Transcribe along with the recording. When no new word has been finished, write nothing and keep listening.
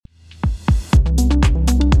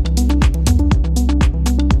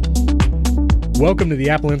Welcome to the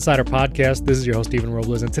Apple Insider Podcast. This is your host, Stephen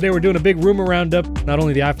Robles, and today we're doing a big rumor roundup, not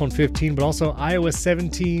only the iPhone 15, but also iOS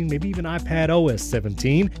 17, maybe even iPad OS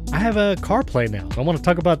 17. I have a CarPlay now, so I want to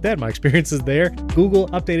talk about that, my experiences there. Google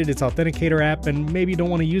updated its Authenticator app, and maybe you don't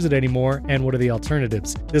want to use it anymore, and what are the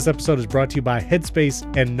alternatives? This episode is brought to you by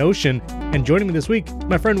Headspace and Notion, and joining me this week,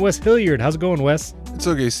 my friend Wes Hilliard. How's it going, Wes? It's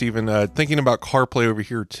okay, Stephen. Thinking about CarPlay over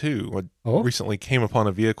here, too. I recently came upon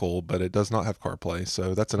a vehicle, but it does not have CarPlay,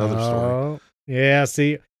 so that's another story. Yeah,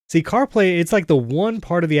 see, CarPlay, it's like the one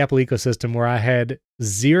part of the Apple ecosystem where I had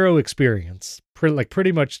zero experience.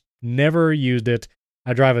 Pretty much never used it.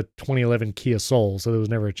 I drive a 2011 Kia Soul, so there was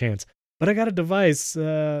never a chance. But I got a device.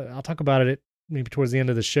 I'll talk about it maybe towards the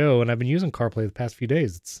end of the show, and I've been using CarPlay the past few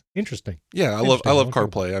days. It's interesting. Yeah, I love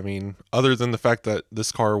CarPlay. I mean, other than the fact that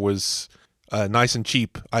this car was nice and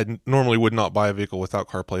cheap, I normally would not buy a vehicle without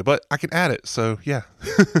CarPlay, but I can add it, so yeah.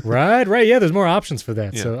 Right. Yeah, there's more options for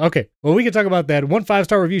that. Yeah. So, okay. Well, we can talk about that. 1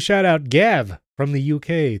 5-star review shout out, Gav from the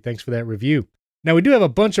UK. Thanks for that review. Now, we do have a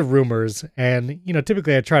bunch of rumors, and,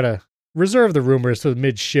 typically I try to reserve the rumors to the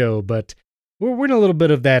mid-show, but we're in a little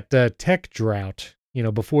bit of that tech drought.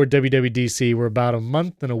 Before WWDC, we're about a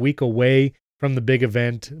month and a week away from the big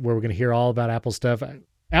event where we're going to hear all about Apple stuff.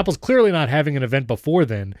 Apple's clearly not having an event before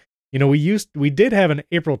then. We did have an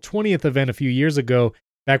April 20th event a few years ago,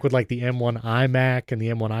 back with like the M1 iMac and the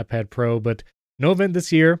M1 iPad Pro, but no event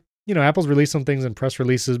this year. Apple's released some things in press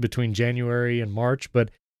releases between January and March, but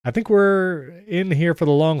I think we're in here for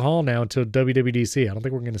the long haul now until WWDC. I don't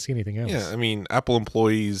think we're going to see anything else. Yeah, I mean, Apple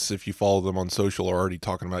employees, if you follow them on social, are already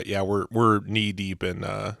talking about, we're knee deep in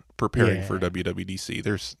preparing for WWDC.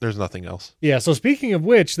 There's nothing else. Yeah, so speaking of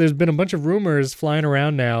which, there's been a bunch of rumors flying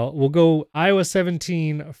around now. We'll go iOS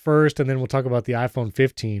 17 first, and then we'll talk about the iPhone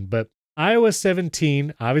 15. But iOS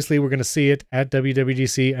 17, obviously we're going to see it at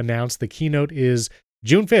WWDC announced. The keynote is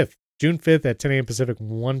June 5th at 10 a.m. Pacific,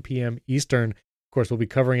 1 p.m. Eastern. Of course, we'll be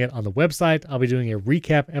covering it on the website. I'll be doing a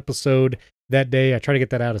recap episode that day. I try to get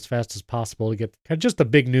that out as fast as possible to get kind of just the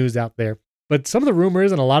big news out there. But some of the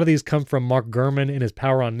rumors, and a lot of these come from Mark Gurman in his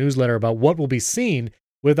Power On newsletter about what will be seen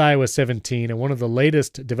with iOS 17. And one of the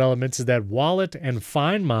latest developments is that Wallet and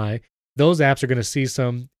Find My, those apps are going to see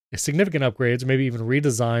some significant upgrades, maybe even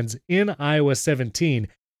redesigns in iOS 17.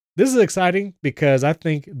 This is exciting because I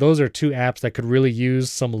think those are two apps that could really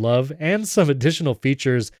use some love and some additional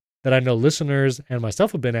features that I know listeners and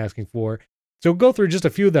myself have been asking for. So we'll go through just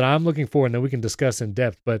a few that I'm looking for and then we can discuss in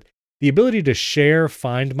depth. But the ability to share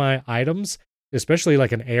Find My items, especially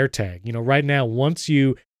like an AirTag. Right now, once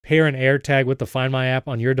you pair an AirTag with the Find My app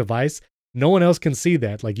on your device, no one else can see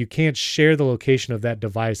that. Like you can't share the location of that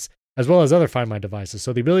device as well as other Find My devices.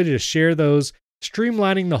 So the ability to share those,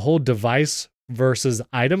 streamlining the whole device versus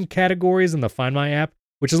item categories in the Find My app,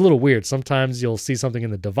 which is a little weird. Sometimes you'll see something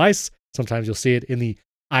in the device. Sometimes you'll see it in the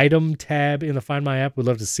item tab in the Find My app. We'd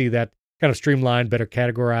love to see that kind of streamlined, better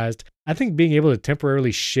categorized. I think being able to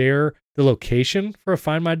temporarily share the location for a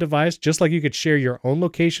Find My device, just like you could share your own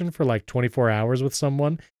location for like 24 hours with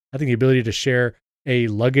someone. I think the ability to share a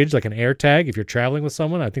luggage, like an AirTag, if you're traveling with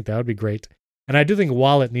someone, I think that would be great. And I do think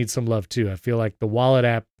Wallet needs some love too. I feel like the Wallet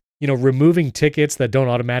app, removing tickets that don't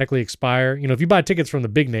automatically expire. If you buy tickets from the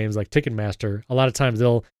big names like Ticketmaster, a lot of times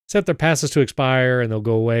they'll set their passes to expire and they'll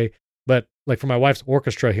go away. But like for my wife's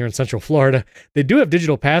orchestra here in Central Florida, they do have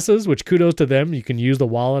digital passes, which kudos to them. You can use the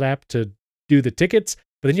Wallet app to do the tickets,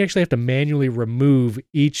 but then you actually have to manually remove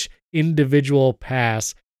each individual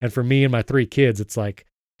pass. And for me and my 3 kids, it's like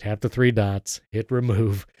tap the 3 dots, hit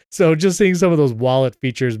remove. So just seeing some of those wallet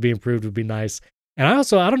features be improved would be nice. And I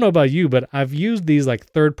don't know about you, but I've used these like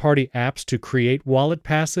third-party apps to create wallet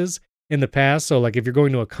passes in the past. So like if you're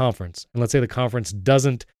going to a conference, and let's say the conference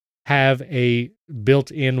doesn't have a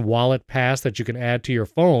built-in wallet pass that you can add to your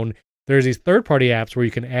phone, there's these third-party apps where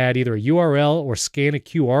you can add either a URL or scan a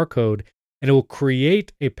QR code, and it will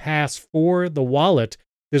create a pass for the wallet.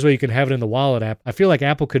 This way you can have it in the Wallet app. I feel like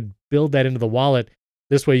Apple could build that into the Wallet.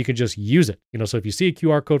 This way you can just use it. So if you see a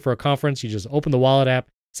QR code for a conference, you just open the Wallet app,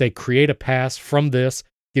 say create a pass from this,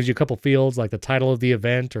 gives you a couple fields like the title of the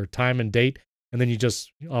event or time and date, and then you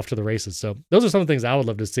just off to the races. So those are some of the things I would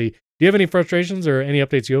love to see. Do you have any frustrations or any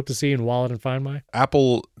updates you hope to see in Wallet and Find My?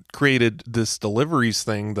 Apple created this deliveries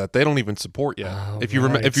thing that they don't even support yet. If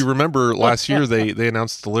you remember last year, they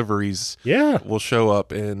announced deliveries will show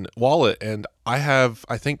up in Wallet, and I have,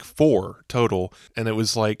 I think, 4 total, and it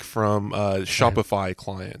was like from Shopify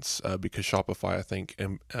clients because Shopify, I think,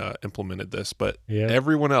 implemented this. But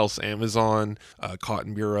everyone else, Amazon,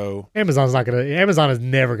 Cotton Bureau, Amazon is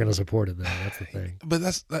never going to support it though. That's the thing.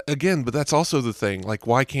 But that's also the thing. Like,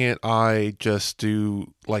 why can't I just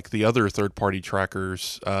do like the other third-party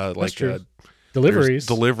trackers,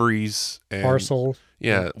 deliveries and parcel.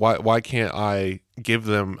 Yeah, why can't I give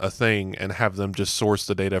them a thing and have them just source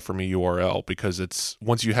the data from a URL? Because it's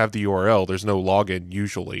once you have the URL, there's no login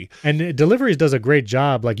usually. And Deliveries does a great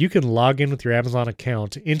job. Like you can log in with your Amazon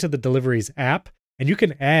account into the Deliveries app, and you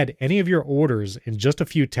can add any of your orders in just a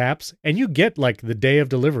few taps, and you get like the day of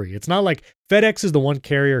delivery. It's not like FedEx is the one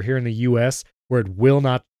carrier here in the US where it will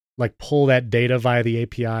not like pull that data via the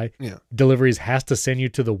API. Yeah. Deliveries has to send you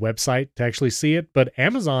to the website to actually see it. But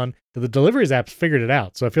Amazon, the Deliveries app figured it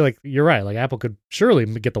out. So I feel like you're right. Like Apple could surely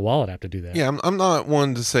get the Wallet app to do that. Yeah, I'm not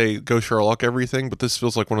one to say go Sherlock everything, but this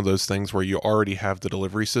feels like one of those things where you already have the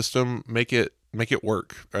delivery system. Make it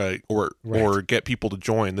work, or get people to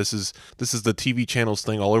join. This is the TV channels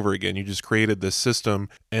thing all over again. You just created this system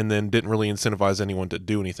and then didn't really incentivize anyone to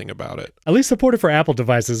do anything about it. At least support it for Apple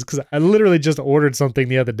devices, because I literally just ordered something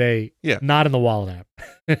the other day. Yeah, not in the Wallet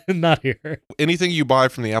app, not here. Anything you buy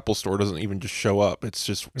from the Apple Store doesn't even just show up. It's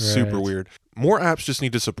just super weird. More apps just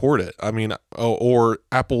need to support it. I mean, or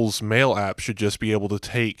Apple's mail app should just be able to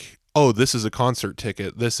take, oh, this is a concert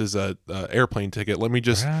ticket, this is a airplane ticket, let me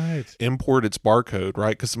just import its barcode,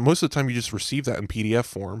 right? Because most of the time you just receive that in PDF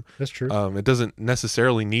form. That's true. It doesn't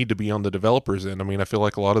necessarily need to be on the developer's end. I mean, I feel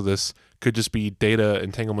like a lot of this could just be data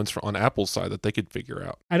entanglements on Apple's side that they could figure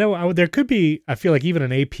out. I know there could be, I feel like even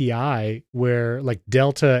an API where like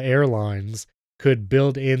Delta Airlines could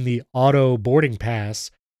build in the auto boarding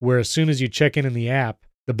pass, where as soon as you check in the app,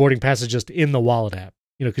 the boarding pass is just in the Wallet app.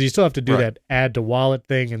 You know, because you still have to do that add to wallet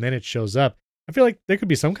thing, and then it shows up. I feel like there could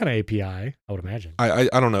be some kind of API, I would imagine. I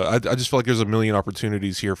don't know. I just feel like there's a million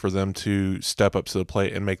opportunities here for them to step up to the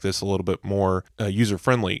plate and make this a little bit more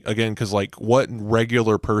user-friendly. Again, because like what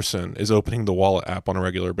regular person is opening the Wallet app on a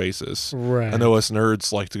regular basis? Right. I know us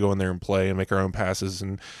nerds like to go in there and play and make our own passes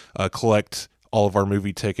and collect all of our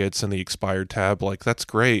movie tickets and the expired tab. Like, that's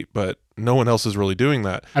great, but no one else is really doing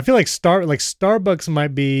that. I feel like Starbucks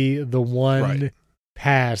might be the one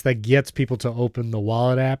pass that gets people to open the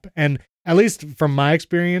Wallet app. And at least from my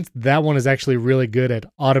experience, that one is actually really good at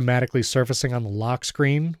automatically surfacing on the lock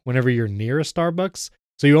screen whenever you're near a Starbucks.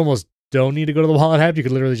 So you almost don't need to go to the Wallet app. You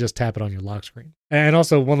could literally just tap it on your lock screen. And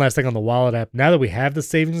also, one last thing on the Wallet app. Now that we have the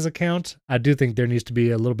savings account, I do think there needs to be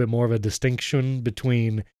a little bit more of a distinction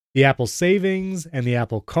between the Apple Savings and the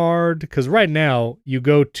Apple Card. Because right now, you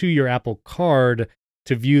go to your Apple Card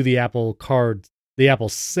to view the Apple Card, the Apple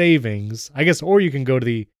Savings, I guess, or you can go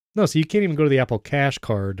to so you can't even go to the Apple Cash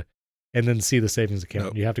Card and then see the savings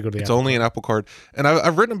account. No, you have to go to the It's Apple only Card. an Apple Card. And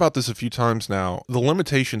I've written about this a few times now. The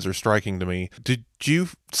limitations are striking to me. Did you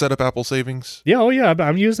set up Apple Savings? Yeah,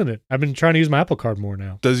 I'm using it. I've been trying to use my Apple Card more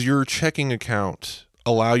now. Does your checking account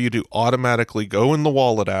allow you to automatically go in the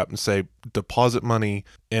Wallet app and say deposit money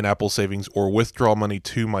in Apple Savings or withdraw money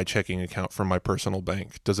to my checking account from my personal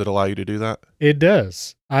bank? Does it allow you to do that? It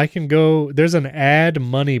does. I can go, there's an add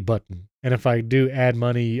money button. And if I do add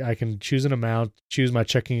money, I can choose an amount, choose my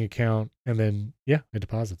checking account, and then, it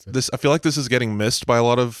deposits it. I feel like this is getting missed by a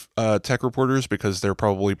lot of tech reporters because they're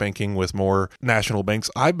probably banking with more national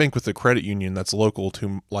banks. I bank with a credit union that's local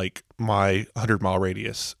to like my 100-mile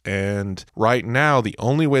radius. And right now, the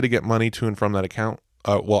only way to get money to and from that account,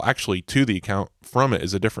 actually to the account from it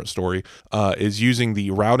is a different story, is using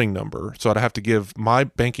the routing number. So I'd have to give my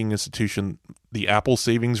banking institution the Apple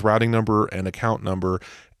Savings routing number and account number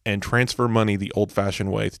and transfer money the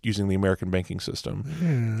old-fashioned way using the American banking system.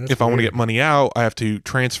 If I want to get money out, I have to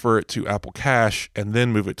transfer it to Apple Cash and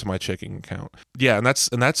then move it to my checking account. Yeah, and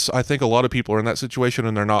that's I think a lot of people are in that situation,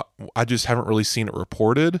 and they're not. I just haven't really seen it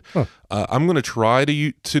reported. Huh. I'm going to try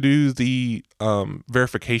to do the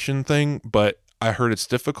verification thing, but I heard it's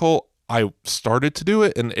difficult. I started to do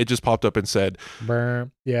it, and it just popped up and said,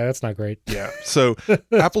 "Burr." Yeah, that's not great. Yeah. So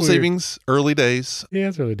Apple Savings, early days. Yeah,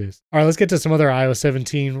 it's early days. All right, let's get to some other iOS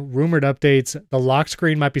 17 rumored updates. The lock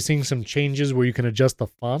screen might be seeing some changes where you can adjust the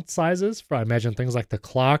font sizes for, I imagine, things like the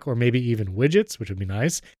clock or maybe even widgets, which would be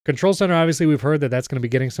nice. Control Center, obviously, we've heard that that's going to be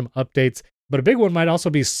getting some updates, but a big one might also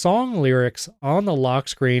be song lyrics on the lock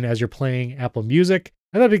screen as you're playing Apple Music.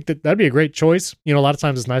 And that'd be a great choice. You know, a lot of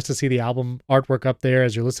times it's nice to see the album artwork up there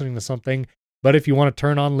as you're listening to something. But if you want to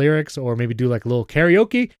turn on lyrics or maybe do like a little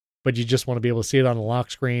karaoke, but you just want to be able to see it on the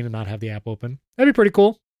lock screen and not have the app open, that'd be pretty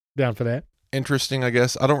cool. Down for that. Interesting, I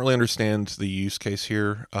guess. I don't really understand the use case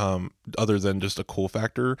here, other than just a cool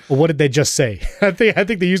factor. Well, what did they just say? I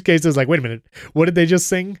think the use case is like, wait a minute, what did they just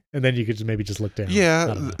sing? And then you could maybe just look down.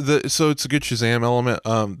 Yeah, so it's a good Shazam element.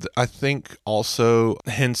 I think also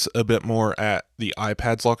hints a bit more at the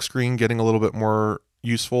iPad's lock screen getting a little bit more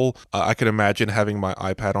useful. I could imagine having my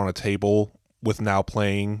iPad on a table with Now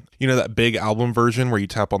Playing, you know, that big album version where you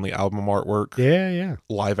tap on the album artwork. Yeah.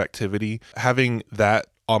 Live activity. Having that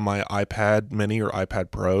on my iPad mini or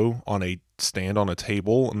iPad Pro on a stand on a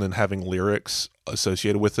table, and then having lyrics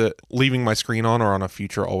associated with it, leaving my screen on or on a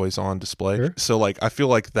future always on display. Sure. So like, I feel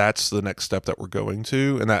like that's the next step that we're going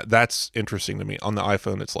to, and that's interesting to me. On the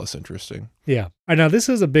iPhone, it's less interesting. Yeah. Now this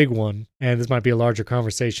is a big one, and this might be a larger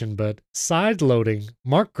conversation, but side loading,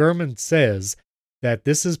 Mark Gurman says that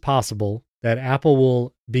this is possible, that Apple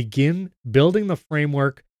will begin building the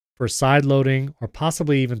framework for side loading or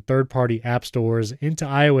possibly even third-party app stores into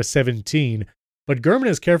iOS 17. But Gurman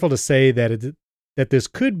is careful to say that this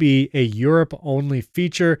could be a Europe-only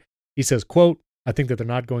feature. He says, quote, "I think that they're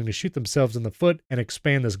not going to shoot themselves in the foot and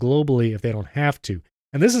expand this globally if they don't have to."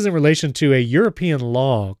 And this is in relation to a European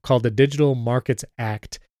law called the Digital Markets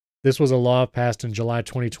Act. This was a law passed in July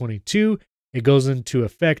 2022. It goes into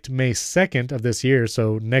effect May 2nd of this year,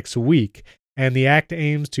 so next week. And the act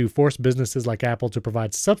aims to force businesses like Apple to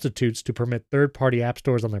provide substitutes to permit third-party app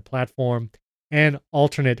stores on their platform and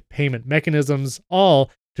alternate payment mechanisms, all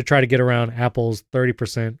to try to get around Apple's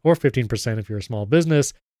 30% or 15% if you're a small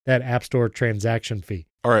business, that App Store transaction fee.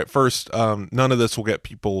 All right, first, none of this will get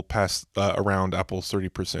people past around Apple's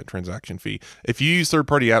 30% transaction fee. If you use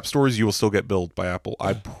third-party app stores, you will still get billed by Apple.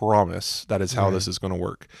 I promise that is how this is going to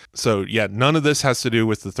work. So, yeah, none of this has to do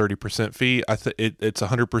with the 30% fee. It's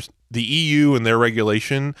 100%. The EU and their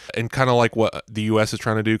regulation, and kind of like what the US is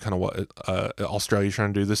trying to do, kind of what Australia is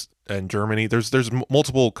trying to do, this, and Germany. There's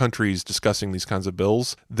multiple countries discussing these kinds of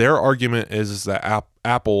bills. Their argument is that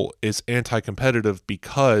Apple is anti-competitive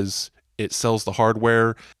because it sells the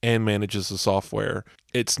hardware and manages the software.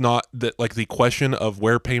 It's not that, like, the question of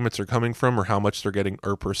where payments are coming from or how much they're getting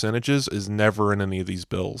or percentages is never in any of these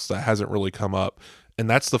bills. That hasn't really come up. And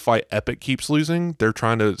that's the fight Epic keeps losing. They're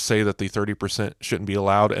trying to say that the 30% shouldn't be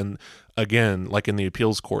allowed. And again, like in the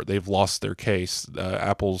appeals court, they've lost their case.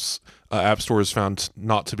 Apple's App Store is found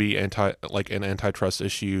not to be an antitrust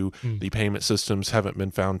issue. The payment systems haven't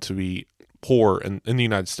been found to be poor in the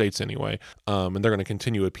United States anyway, and they're going to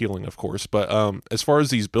continue appealing, of course. But as far as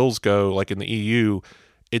these bills go, like in the EU,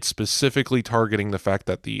 it's specifically targeting the fact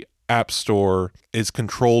that the App Store is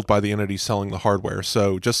controlled by the entity selling the hardware.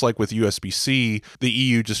 So just like with USB-C, the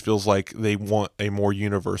EU just feels like they want a more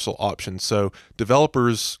universal option. So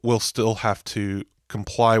developers will still have to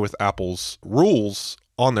comply with Apple's rules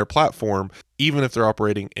on their platform, even if they're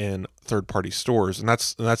operating in third-party stores. And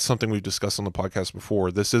that's something we've discussed on the podcast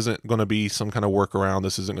before. This isn't going to be some kind of workaround.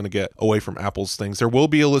 This isn't going to get away from Apple's things. There will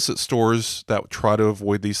be illicit stores that try to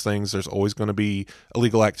avoid these things. There's always going to be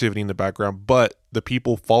illegal activity in the background, but the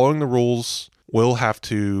people following the rules will have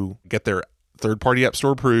to get their third-party app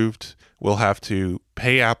store approved, will have to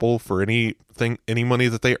pay Apple for any money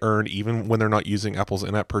that they earn, even when they're not using Apple's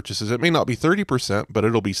in-app purchases. It may not be 30%, but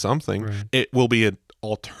it'll be something. Right. It will be an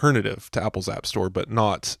alternative to Apple's App Store, but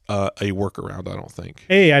not a workaround, I don't think.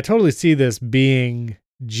 Hey, I totally see this being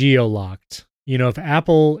geo-locked. You know, if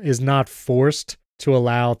Apple is not forced to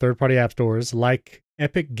allow third-party app stores like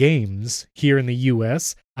Epic Games here in the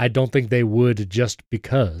US, I don't think they would, just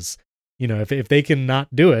because. You know, if they can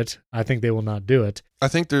not do it, I think they will not do it. I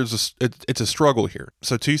think it's a struggle here.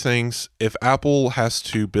 So two things. If Apple has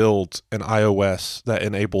to build an iOS that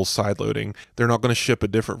enables sideloading, they're not going to ship a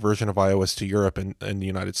different version of iOS to Europe and the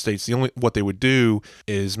United States. What they would do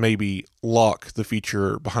is maybe lock the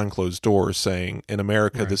feature behind closed doors, saying in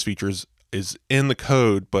America, this feature is in the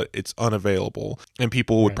code, but it's unavailable. And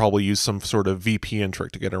people would probably use some sort of VPN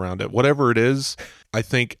trick to get around it. Whatever it is, I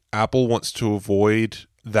think Apple wants to avoid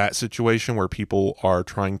that situation where people are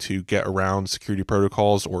trying to get around security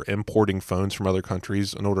protocols or importing phones from other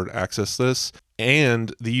countries in order to access this.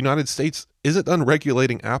 And the United States isn't done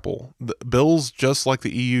regulating Apple. The bills, just like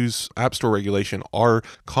the EU's App Store regulation, are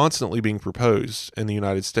constantly being proposed in the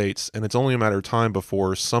United States, and it's only a matter of time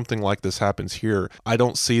before something like this happens here. I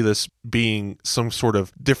don't see this being some sort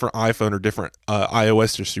of different iPhone or different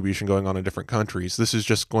iOS distribution going on in different countries. This is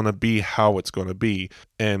just going to be how it's going to be.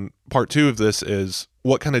 And part two of this is,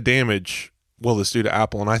 what kind of damage will this do to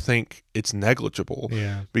Apple? And I think it's negligible,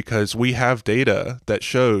 because we have data that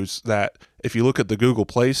shows that if you look at the Google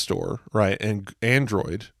Play Store, right, and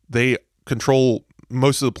Android, they control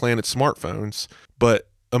most of the planet's smartphones, but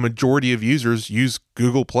a majority of users use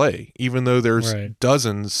Google Play, even though there's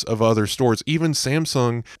dozens of other stores. Even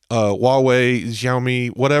Samsung, Huawei,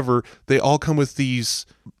 Xiaomi, whatever, they all come with these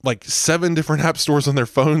like 7 different app stores on their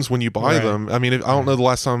phones when you buy them. I mean, I don't know the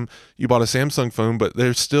last time you bought a Samsung phone, but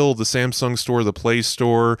there's still the Samsung store, the Play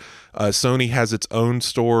Store. Sony has its own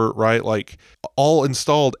store, right? Like, all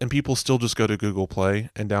installed, and people still just go to Google Play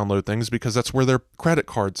and download things because that's where their credit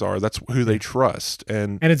cards are. That's who they trust.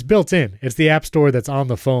 And it's built in. It's the App Store that's on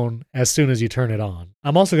the phone as soon as you turn it on.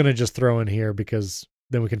 I'm also going to just throw in here because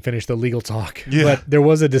then we can finish the legal talk. Yeah. But there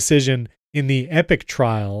was a decision in the Epic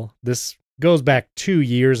trial. This goes back 2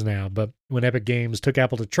 years now, but when Epic Games took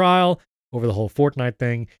Apple to trial over the whole Fortnite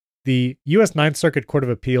thing, the U.S. Ninth Circuit Court of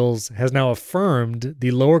Appeals has now affirmed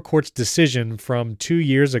the lower court's decision from 2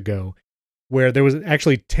 years ago, where there was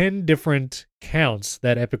actually 10 different counts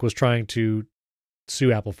that Epic was trying to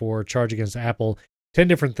sue Apple for, charge against Apple. 10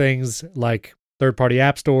 different things like third-party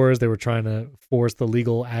app stores. They were trying to force the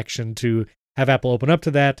legal action to have Apple open up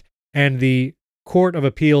to that. And the Court of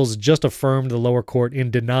Appeals just affirmed the lower court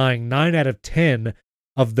in denying 9 out of 10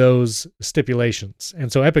 of those stipulations.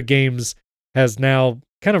 And so Epic Games has now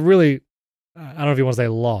kind of really, I don't know if you want to say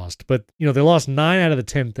lost, but they lost 9 out of the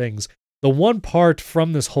 10 things. The one part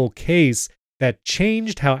from this whole case that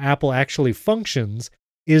changed how Apple actually functions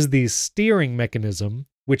is the steering mechanism,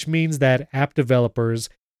 which means that app developers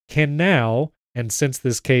can now, and since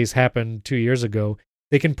this case happened 2 years ago,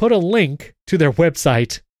 they can put a link to their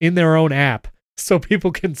website in their own app so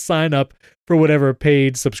people can sign up for whatever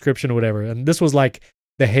paid subscription or whatever. And this was like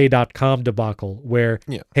the Hey.com debacle where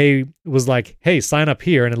Hey was like, hey, sign up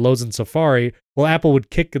here, and it loads in Safari. Well, Apple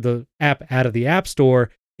would kick the app out of the App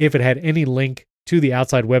Store if it had any link to the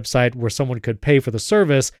outside website where someone could pay for the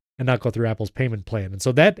service and not go through Apple's payment plan. And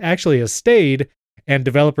so that actually has stayed, and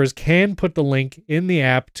developers can put the link in the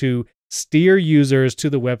app to steer users to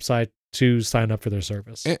the website to sign up for their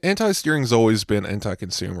service. Anti-steering's always been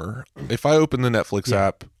anti-consumer. If I open the Netflix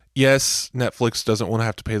app, yes, Netflix doesn't want to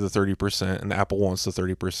have to pay the 30%, and Apple wants the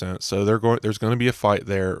 30%. So there's going to be a fight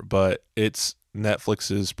there, but it's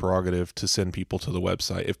Netflix's prerogative to send people to the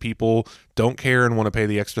website. If people don't care and want to pay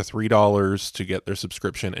the extra $3 to get their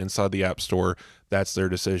subscription inside the App Store, that's their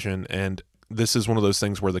decision. And this is one of those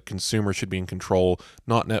things where the consumer should be in control,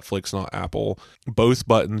 not Netflix, not Apple. Both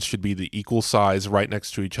buttons should be the equal size right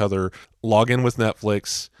next to each other. Log in with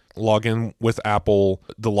Netflix, log in with Apple.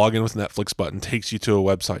 The login with Netflix button takes you to a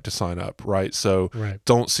website to sign up, right? So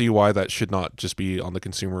don't see why that should not just be on the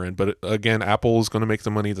consumer end. But again, Apple is going to make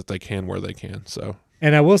the money that they can where they can. So,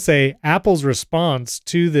 and I will say Apple's response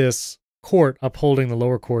to this court upholding the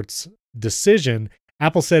lower court's decision,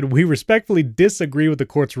 Apple said, we respectfully disagree with the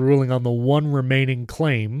court's ruling on the one remaining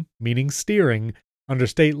claim, meaning steering, under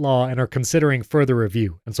state law, and are considering further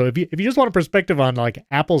review. And so if you just want a perspective on like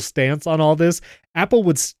Apple's stance on all this, Apple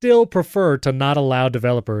would still prefer to not allow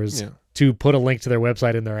developers to put a link to their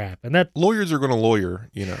website in their app. And that lawyers are going to lawyer,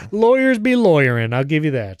 Lawyers be lawyering. I'll give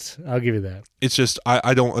you that. It's just,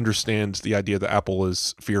 I don't understand the idea that Apple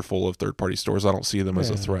is fearful of third-party stores. I don't see them as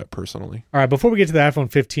a threat personally. All right, before we get to the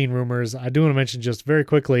iPhone 15 rumors, I do want to mention just very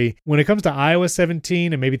quickly, when it comes to iOS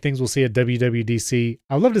 17 and maybe things we'll see at WWDC,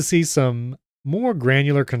 I'd love to see some more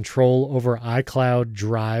granular control over iCloud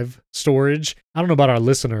Drive storage. I don't know about our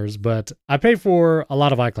listeners, but I pay for a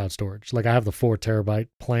lot of iCloud storage. Like I have the 4 terabyte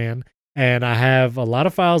plan, and I have a lot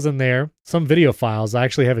of files in there, some video files. I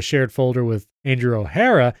actually have a shared folder with Andrew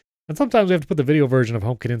O'Hara, and sometimes we have to put the video version of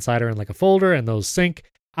HomeKit Insider in like a folder, and those sync.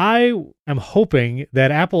 I am hoping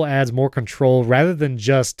that Apple adds more control rather than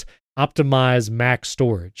just optimize Mac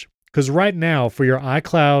storage. Because right now, for your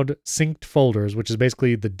iCloud synced folders, which is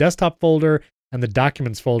basically the desktop folder and the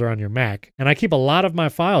documents folder on your Mac, and I keep a lot of my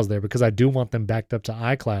files there because I do want them backed up to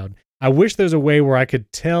iCloud, I wish there's a way where I could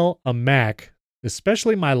tell a Mac,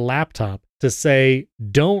 especially my laptop, to say,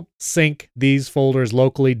 don't sync these folders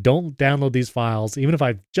locally, don't download these files, even if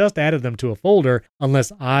I've just added them to a folder,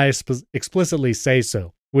 unless I explicitly say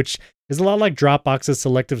so, which is a lot like Dropbox's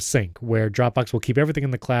selective sync, where Dropbox will keep everything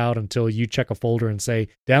in the cloud until you check a folder and say,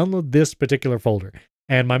 download this particular folder.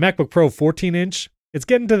 And my MacBook Pro 14-inch, it's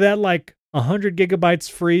getting to that like 100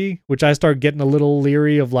 gigabytes free, which I start getting a little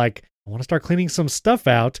leery of like, I want to start cleaning some stuff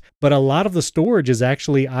out, but a lot of the storage is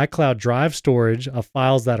actually iCloud Drive storage of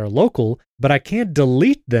files that are local, but I can't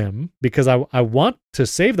delete them because I want to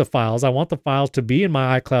save the files. I want the files to be in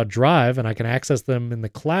my iCloud Drive and I can access them in the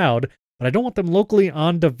cloud, but I don't want them locally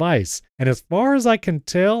on device. And as far as I can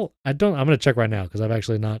tell, I'm going to check right now because I've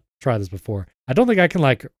actually not tried this before. I don't think I can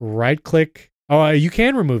like right click. Oh, you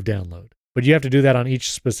can remove download, but you have to do that on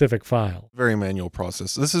each specific file. Very manual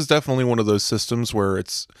process. This is definitely one of those systems where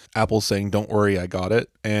it's Apple saying, don't worry, I got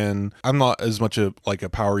it. And I'm not as much a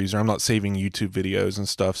power user. I'm not saving YouTube videos and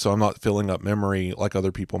stuff, so I'm not filling up memory like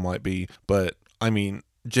other people might be. But I mean,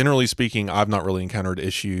 generally speaking, I've not really encountered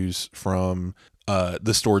issues from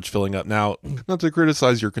the storage filling up. Now, not to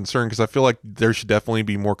criticize your concern, because I feel like there should definitely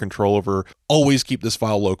be more control over always keep this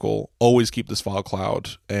file local, always keep this file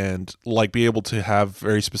cloud, and like be able to have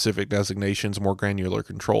very specific designations, more granular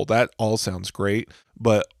control. That all sounds great,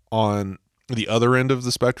 but on the other end of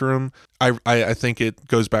the spectrum, I think it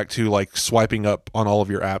goes back to like swiping up on all of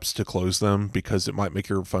your apps to close them because it might make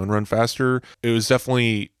your phone run faster. It was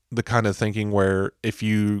definitely the kind of thinking where if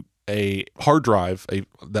you a hard drive, a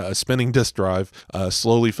spinning disk drive,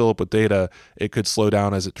 slowly fill up with data, it could slow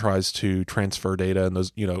down as it tries to transfer data. And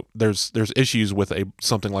those, there's issues with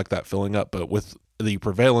something like that filling up, but with the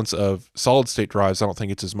prevalence of solid state drives, I don't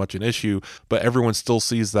think it's as much an issue, but everyone still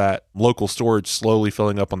sees that local storage slowly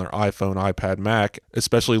filling up on their iPhone, iPad, Mac,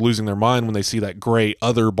 especially losing their mind when they see that gray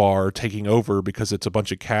other bar taking over because it's a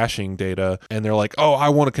bunch of caching data. And they're like, oh, I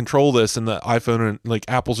want to control this. And the iPhone and like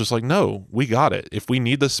Apple's just like, no, we got it. If we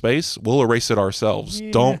need the space, we'll erase it ourselves.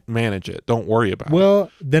 Yeah. Don't manage it. Don't worry about it.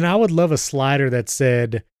 Well, then I would love a slider that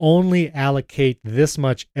said only allocate this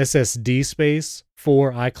much SSD space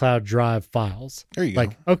for iCloud Drive files. There you go.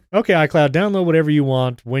 Like, okay, iCloud, download whatever you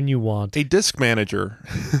want, when you want. A disk manager.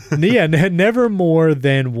 Yeah, never more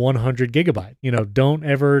than 100 gigabyte. Don't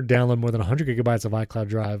ever download more than 100 gigabytes of iCloud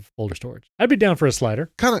Drive folder storage. I'd be down for a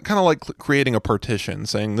slider. Kind of like creating a partition,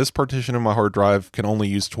 saying this partition of my hard drive can only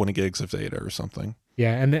use 20 gigs of data or something.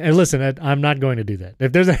 Yeah, and listen, I'm not going to do that.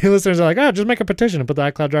 If there's any listeners that are like, just make a petition and put the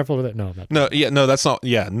iCloud Drive folder there. No, I'm not. That's not.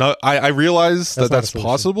 Yeah, no, I realize that's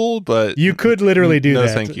possible, but you could literally do that.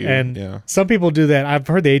 No, thank you. And some people do that. I've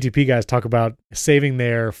heard the ATP guys talk about saving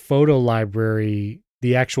their photo library,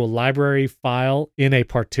 the actual library file, in a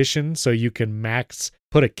partition so you can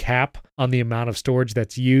put a cap on the amount of storage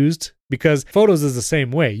that's used. Because photos is the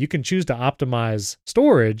same way. You can choose to optimize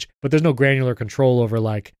storage, but there's no granular control over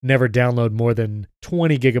like never download more than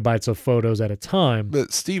 20 gigabytes of photos at a time.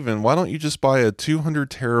 But Steven, why don't you just buy a 200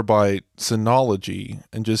 terabyte Synology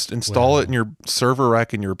and just install it in your server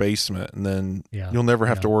rack in your basement, and then you'll never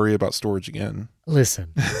have to worry about storage again.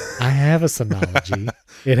 Listen, I have a Synology.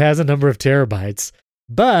 It has a number of terabytes,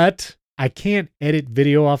 but I can't edit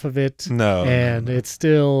video off of it. No. And it's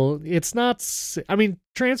not,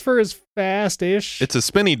 transfer is fast-ish. It's a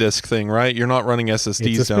spinny disk thing, right? You're not running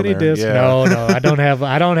SSDs it's a spinny down there. Disk. Yeah. No, I don't have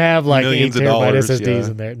like 8 terabyte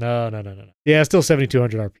SSDs in there. No. Yeah, still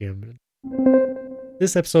 7,200 RPM.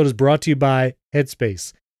 This episode is brought to you by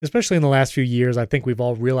Headspace. Especially in the last few years, I think we've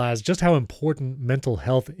all realized just how important mental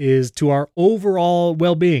health is to our overall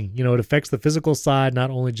well-being. It affects the physical side, not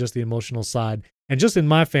only just the emotional side. And just in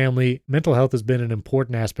my family, mental health has been an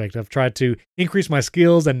important aspect. I've tried to increase my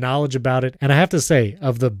skills and knowledge about it. And I have to say,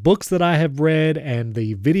 of the books that I have read and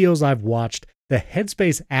the videos I've watched, the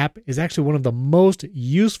Headspace app is actually one of the most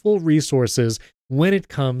useful resources when it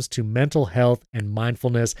comes to mental health and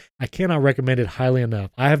mindfulness. I cannot recommend it highly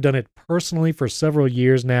enough. I have done it personally for several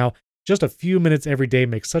years now. Just a few minutes every day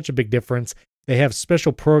makes such a big difference. They have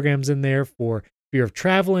special programs in there for fear of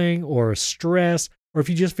traveling or stress, or if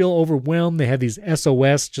you just feel overwhelmed. They have these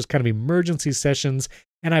SOS, just kind of emergency sessions.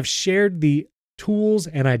 And I've shared the tools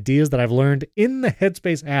and ideas that I've learned in the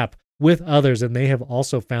Headspace app with others, and they have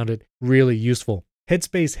also found it really useful.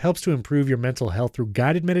 Headspace helps to improve your mental health through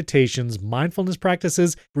guided meditations, mindfulness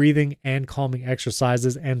practices, breathing and calming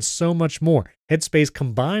exercises, and so much more. Headspace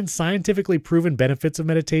combines scientifically proven benefits of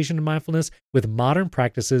meditation and mindfulness with modern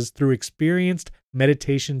practices through experienced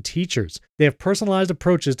meditation teachers. They have personalized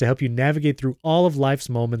approaches to help you navigate through all of life's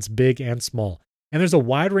moments, big and small. And there's a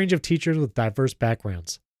wide range of teachers with diverse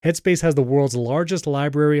backgrounds. Headspace has the world's largest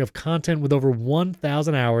library of content with over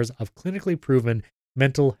 1,000 hours of clinically proven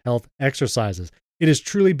mental health exercises. It has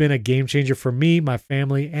truly been a game changer for me, my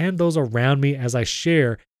family, and those around me as I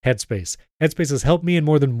share Headspace. Headspace has helped me and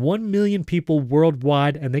more than 1 million people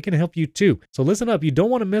worldwide, and they can help you too. So listen up, you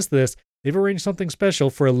don't want to miss this. They've arranged something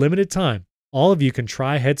special for a limited time. All of you can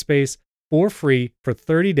try Headspace for free for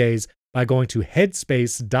 30 days by going to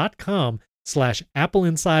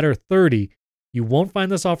headspace.com/AppleInsider30. You won't find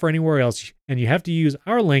this offer anywhere else, and you have to use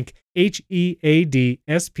our link, HEADSPACE,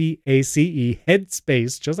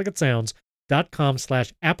 Headspace, just like it sounds,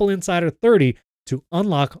 .com/AppleInsider30 to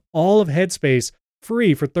unlock all of Headspace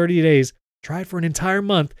free for 30 days. Try it for an entire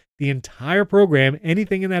month, the entire program,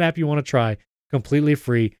 anything in that app you want to try, completely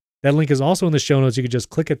free. That link is also in the show notes. You can just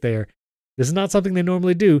click it there. This is not something they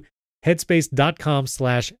normally do.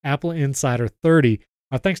 Headspace.com/AppleInsider30.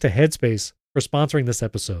 Our thanks to Headspace for sponsoring this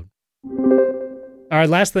episode. All right,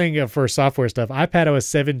 last thing for software stuff, iPadOS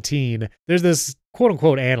 17. There's this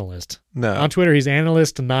quote-unquote analyst. No. On Twitter, he's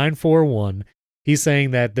analyst941. He's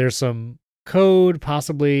saying that there's some code,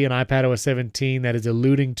 possibly in iPadOS 17, that is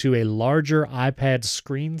alluding to a larger iPad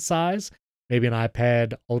screen size. maybe an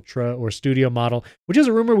iPad Ultra or Studio model, which is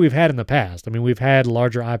a rumor we've had in the past. I mean, we've had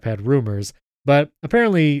larger iPad rumors, but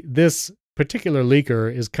apparently this particular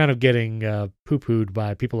leaker is kind of getting poo-pooed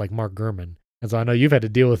by people like Mark Gurman. And so I know you've had to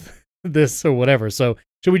deal with this or whatever. So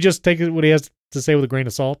should we just take what he has to say with a grain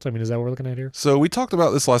of salt? I mean, is that what we're looking at here? So we talked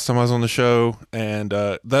about this last time I was on the show, and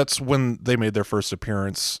that's when they made their first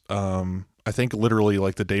appearance. I think literally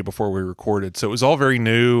like the day before we recorded. So it was all very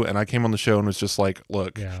new, and I came on the show and was just like,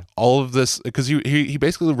 look, all of this, because he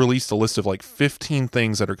basically released a list of like 15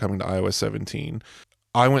 things that are coming to iOS 17.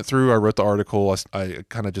 I went through, I wrote the article, I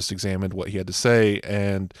kind of just examined what he had to say,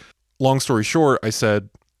 and long story short, I said,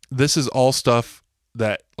 this is all stuff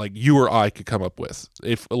that like you or I could come up with.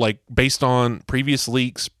 If like based on previous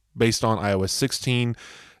leaks, based on iOS 16,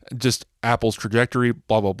 just Apple's trajectory,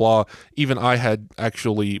 blah, blah, blah. Even I had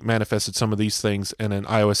actually manifested some of these things in an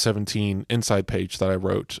iOS 17 inside page that I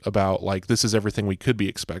wrote about, like, this is everything we could be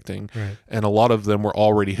expecting. Right. And a lot of them were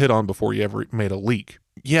already hit on before you ever made a leak.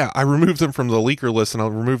 Yeah, I removed them from the leaker list, and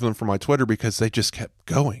I'll remove them from my Twitter because they just kept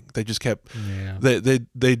going. They just kept,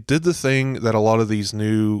 they did the thing that a lot of these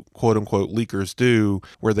new quote unquote leakers do,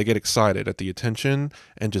 where they get excited at the attention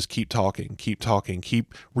and just keep talking,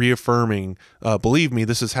 keep reaffirming, believe me,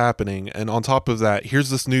 this is happening. And on top of that, here's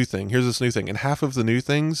this new thing. And half of the new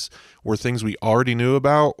things were things we already knew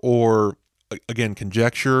about, or again,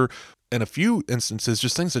 conjecture. In a few instances,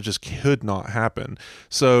 just things that just could not happen.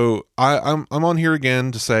 So I'm on here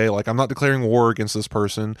again to say, like, I'm not declaring war against this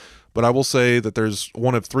person, but I will say that there's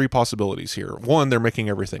one of three possibilities here. One, they're making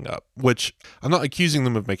everything up, which I'm not accusing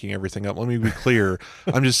them of making everything up. Let me be clear.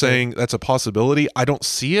 I'm just saying that's a possibility. I don't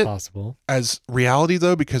see it as reality,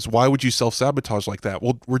 though, because why would you self-sabotage like that?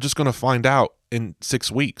 Well, we're just going to find out in 6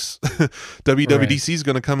 weeks. WWDC is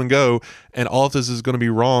going to come and go, and all of this is going to be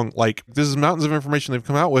wrong. Like, this is mountains of information they've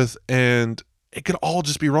come out with, and it could all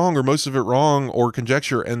just be wrong, or most of it wrong, or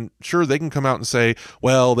conjecture. And sure, they can come out and say,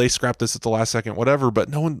 well, they scrapped this at the last second, whatever, but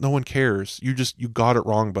no one cares. You got it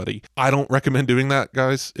wrong, buddy. I don't recommend doing that,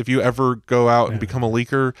 guys. If you ever go out and become a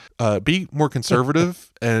leaker, be more conservative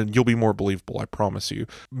and you'll be more believable, I promise you.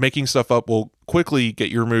 Making stuff up will quickly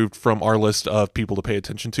get you removed from our list of people to pay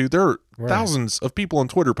attention to. There are thousands of people on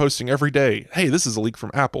Twitter posting every day, hey, this is a leak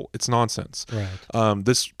from Apple. It's nonsense.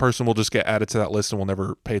 This person will just get added to that list and we'll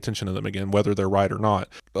never pay attention to them again, whether they're right or not.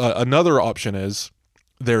 Another option is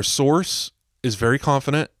their source is very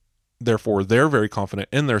confident. Therefore, they're very confident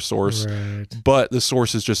in their source, but the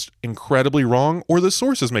source is just incredibly wrong, or the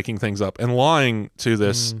source is making things up and lying to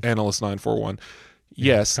this Analyst 941.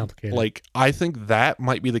 Yes, like I think that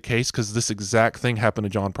might be the case because this exact thing happened to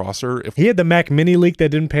John Prosser. He had the Mac Mini leak that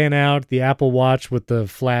didn't pan out, the Apple Watch with the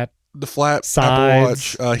flat sides. Apple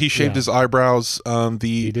Watch. He shaved his eyebrows.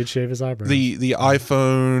 He did shave his eyebrows. The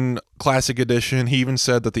iPhone Classic Edition. He even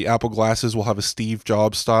said that the Apple glasses will have a Steve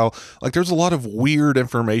Jobs style. Like, there's a lot of weird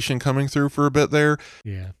information coming through for a bit there.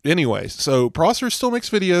 Anyway, so Prosser still makes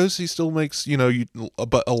videos. He still makes,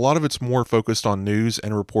 but a lot of it's more focused on news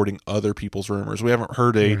and reporting other people's rumors. We haven't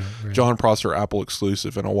heard a John Prosser Apple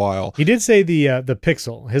exclusive in a while. He did say the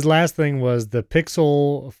Pixel. His last thing was the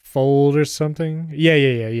Pixel Fold or something.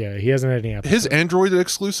 Yeah. He hasn't had any Apple. His Android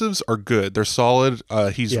exclusives are good. They're solid.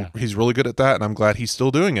 He's really good at that, and I'm glad he's still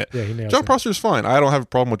doing it. John Prosser's fine. I don't have a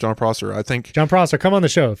problem with John Prosser. I think John Prosser, come on the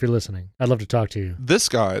show if you're listening. I'd love to talk to you. This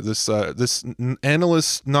guy, this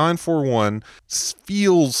Analyst 941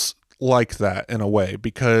 feels like that in a way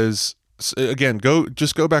because, again, go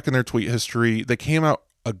back in their tweet history. They came out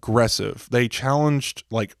aggressive. They challenged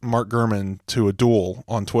like Mark Gurman to a duel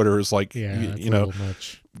on Twitter. Is like,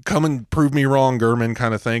 come and prove me wrong, Gurman,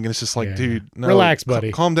 kind of thing. And it's just like, dude, no, relax,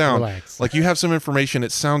 buddy, calm down. Relax. Like, you have some information.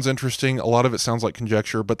 It sounds interesting. A lot of it sounds like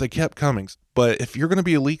conjecture, but they kept coming. But if you're going to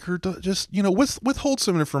be a leaker, just withhold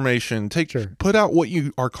some information. Put out what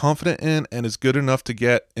you are confident in and is good enough to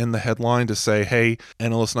get in the headline to say, hey,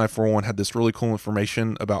 Analyst 941 had this really cool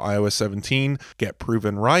information about iOS 17. Get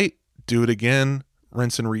proven right. Do it again.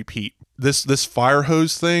 Rinse and repeat. This fire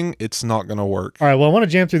hose thing, it's not going to work. All right, well, I want to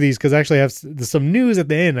jam through these because I actually have some news at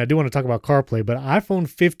the end. I do want to talk about CarPlay, but iPhone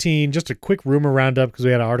 15, just a quick rumor roundup because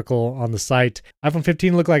we had an article on the site. iPhone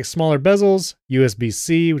 15 look like smaller bezels,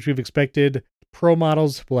 USB-C, which we've expected. Pro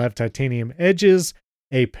models will have titanium edges,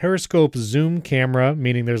 a periscope zoom camera,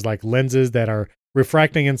 meaning there's like lenses that are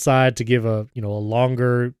refracting inside to give a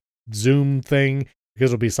longer zoom thing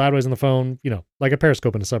because it'll be sideways on the phone, like a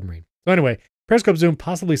periscope in a submarine. So anyway, periscope zoom,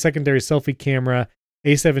 possibly secondary selfie camera,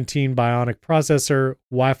 A17 Bionic processor,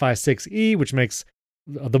 Wi-Fi 6E, which makes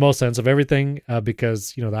the most sense of everything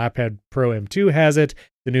because, the iPad Pro M2 has it.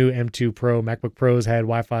 The new M2 Pro MacBook Pros had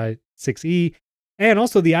Wi-Fi 6E. And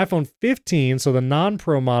also the iPhone 15, so the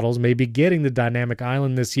non-Pro models may be getting the dynamic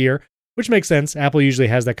island this year, which makes sense. Apple usually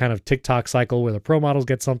has that kind of tick-tock cycle where the Pro models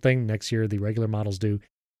get something. Next year, the regular models do.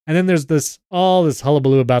 And then there's all this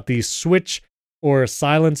hullabaloo about the switch or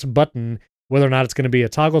silence button, whether or not it's going to be a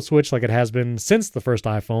toggle switch like it has been since the first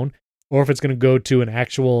iPhone, or if it's going to go to an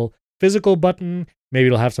actual physical button. Maybe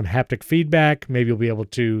it'll have some haptic feedback. Maybe you'll be able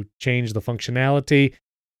to change the functionality.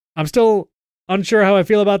 I'm still unsure how I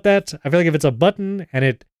feel about that. I feel like if it's a button and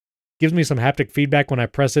it gives me some haptic feedback when I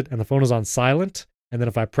press it and the phone is on silent, and then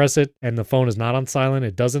if I press it and the phone is not on silent,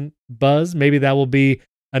 it doesn't buzz, maybe that will be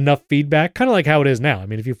enough feedback, kind of like how it is now. I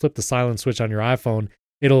mean, if you flip the silent switch on your iPhone,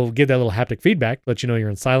 it'll give that little haptic feedback, let you know you're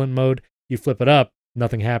in silent mode. You flip it up,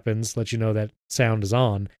 nothing happens, let you know that sound is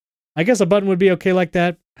on. I guess a button would be okay like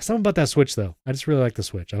that. Something about that switch, though. I just really like the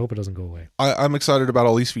switch. I hope it doesn't go away. I'm excited about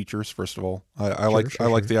all these features. First of all, I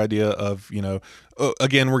like the idea of,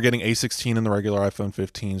 again, we're getting A16 in the regular iPhone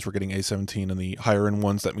 15s. We're getting A17 in the higher end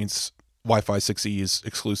ones. That means Wi-Fi 6E is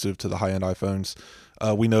exclusive to the high end iPhones.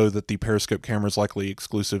 We know that the periscope camera is likely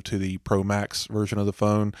exclusive to the Pro Max version of the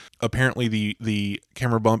phone. Apparently, the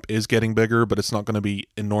camera bump is getting bigger, but it's not going to be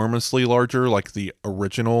enormously larger like the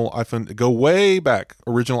original iPhone. Go way back.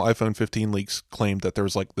 Original iPhone 15 leaks claimed that there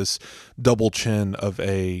was like this double chin of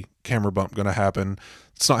a camera bump going to happen.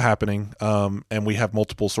 It's not happening, and we have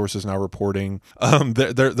multiple sources now reporting.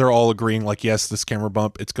 They're all agreeing, like, yes, this camera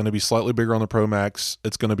bump, it's going to be slightly bigger on the Pro Max.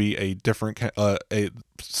 It's going to be a different, a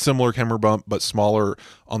similar camera bump, but smaller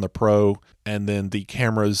on the Pro. And then the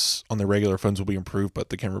cameras on the regular phones will be improved, but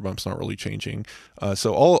the camera bump's not really changing.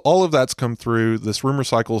 So all of that's come through. This rumor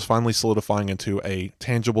cycle is finally solidifying into a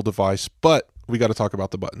tangible device, but we got to talk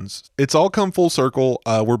about the buttons. It's all come full circle.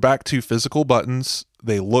 We're back to physical buttons.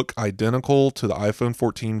 They look identical to the iPhone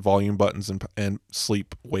 14 volume buttons and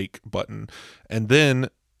sleep wake button. And then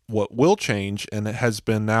what will change, and it has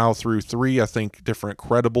been now through 3, I think, different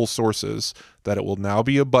credible sources, that it will now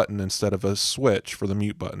be a button instead of a switch for the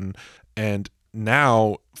mute button. And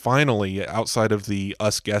now, finally, outside of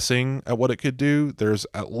us guessing at what it could do, there's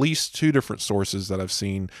at least 2 different sources that I've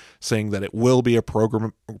seen saying that it will be a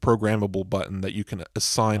programmable button that you can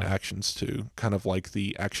assign actions to, kind of like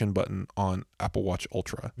the action button on Apple Watch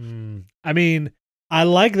Ultra. I mean, I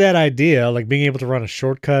like that idea, like being able to run a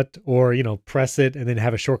shortcut or, press it and then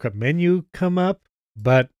have a shortcut menu come up.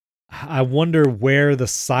 But I wonder where the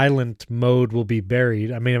silent mode will be buried.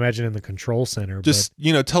 I mean, imagine in the control center. Just,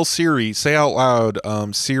 tell Siri, say out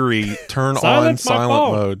loud, Siri, turn on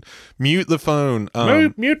silent mode. Mute the phone.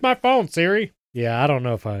 Mute my phone, Siri. Yeah, I don't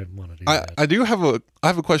know if I want to do that. I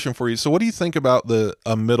have a question for you. So what do you think about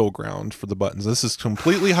a middle ground for the buttons? This is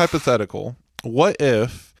completely hypothetical. What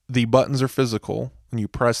if the buttons are physical and you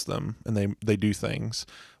press them and they do things,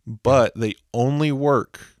 but they only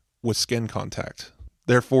work with skin contact?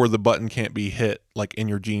 Therefore, the button can't be hit like in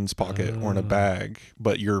your jeans pocket or in a bag,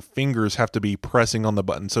 but your fingers have to be pressing on the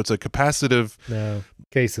button. So it's a capacitive. No,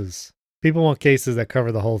 cases. People want cases that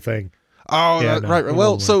cover the whole thing. Oh, yeah, right.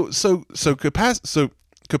 Well, so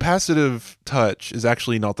capacitive touch is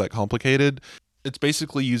actually not that complicated. It's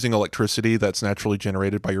basically using electricity that's naturally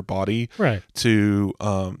generated by your body, right? To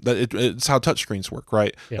it's how touchscreens work,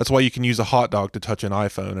 right? Yep. That's why you can use a hot dog to touch an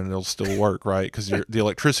iPhone and it'll still work, right? Because the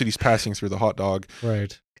electricity's passing through the hot dog,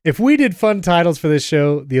 right? If we did fun titles for this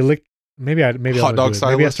show, maybe hot dog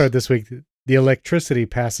stylus. Maybe I start this week. The electricity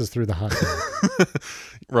passes through the hot dog.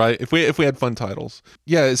 Right. If we had fun titles.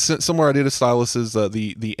 Yeah, it's similar idea to styluses.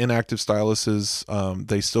 The inactive styluses,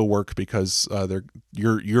 they still work because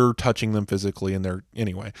you're touching them physically, and they're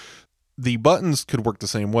anyway. The buttons could work the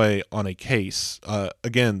same way on a case.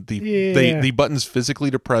 Again, the button's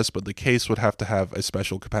physically to press, but the case would have to have a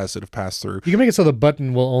special capacitive pass-through. You can make it so the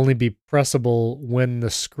button will only be pressable when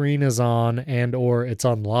the screen is on and or it's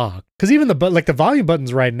unlocked. Because even the volume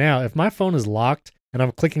buttons right now, if my phone is locked and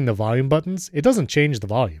I'm clicking the volume buttons, it doesn't change the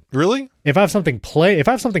volume. Really? If I have something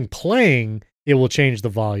playing, it will change the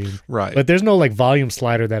volume. Right. But there's no volume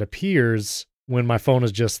slider that appears when my phone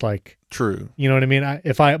is just true. You know what I mean?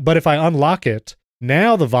 If I unlock it,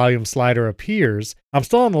 now the volume slider appears. I'm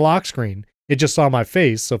still on the lock screen. It just saw my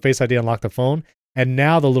face, so Face ID unlocked the phone, and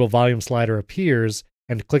now the little volume slider appears,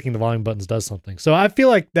 and clicking the volume buttons does something. So I feel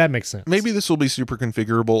like that makes sense. Maybe this will be super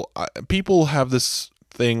configurable. People have this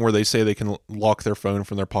thing where they say they can lock their phone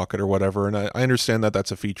from their pocket or whatever, and I understand that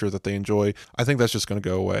that's a feature that they enjoy. I think that's just going to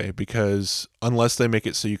go away, because unless they make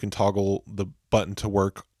it so you can toggle the button to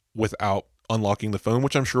work without unlocking the phone,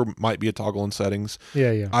 which I'm sure might be a toggle in settings.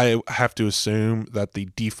 Yeah. I have to assume that the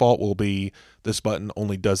default will be this button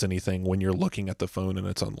only does anything when you're looking at the phone and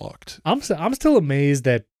it's unlocked. I'm still amazed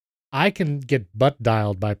that I can get butt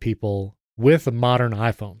dialed by people with modern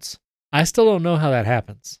iPhones. I still don't know how that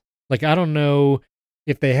happens. Like, I don't know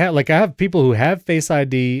if they have, like, I have people who have Face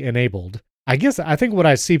ID enabled. I think what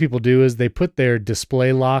I see people do is they put their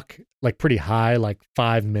display lock like pretty high, like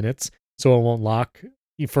 5 minutes, so it won't lock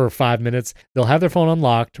for 5 minutes. They'll have their phone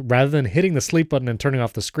unlocked. Rather than hitting the sleep button and turning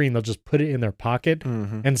off the screen, they'll just put it in their pocket.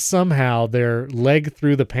 And somehow their leg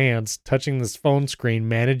through the pants, touching this phone screen,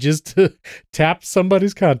 manages to tap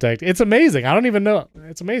somebody's contact. It's amazing. I don't even know.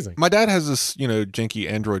 It's amazing. My dad has this, janky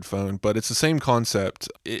Android phone, but it's the same concept.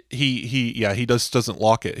 He doesn't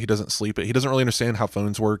lock it. He doesn't sleep it. He doesn't really understand how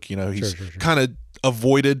phones work. He's kind of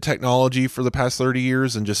avoided technology for the past 30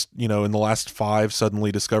 years and just, in the last 5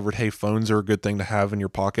 suddenly discovered, hey, phones are a good thing to have in your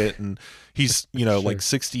pocket. And he's, like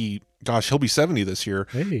 60, gosh, he'll be 70 this year.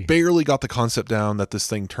 Hey. Barely got the concept down that this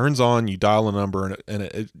thing turns on, you dial a number,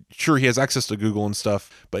 and sure, he has access to Google and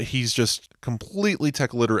stuff, but he's just completely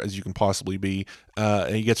tech literate as you can possibly be.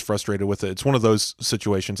 And he gets frustrated with it. It's one of those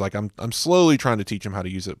situations, like I'm slowly trying to teach him how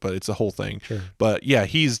to use it, but it's a whole thing. Sure. But yeah,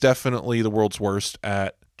 he's definitely the world's worst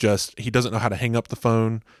at he doesn't know how to hang up the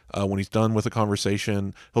phone when he's done with a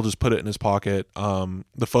conversation. He'll just put it in his pocket.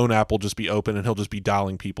 The phone app will just be open and he'll just be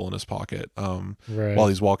dialing people in his pocket while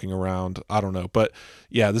he's walking around. I don't know. But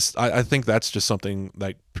yeah, I think that's just something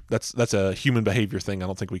like that's a human behavior thing. I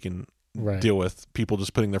don't think we can deal with people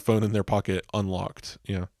just putting their phone in their pocket unlocked.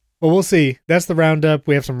 Yeah. Well, we'll see. That's the roundup.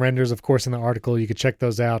 We have some renders, of course, in the article. You can check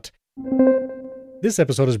those out. This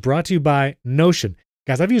episode is brought to you by Notion.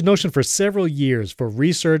 Guys, I've used Notion for several years for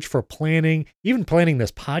research, for planning, even planning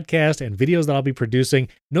this podcast and videos that I'll be producing.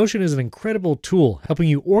 Notion is an incredible tool, helping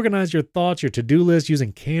you organize your thoughts, your to-do list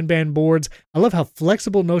using Kanban boards. I love how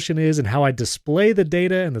flexible Notion is and how I display the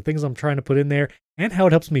data and the things I'm trying to put in there, and how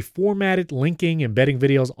it helps me format it, linking, embedding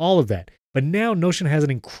videos, all of that. But now Notion has an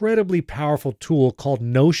incredibly powerful tool called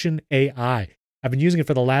Notion AI. I've been using it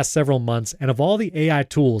for the last several months, and of all the AI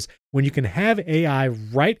tools, when you can have AI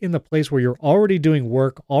right in the place where you're already doing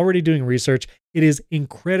work, already doing research, it is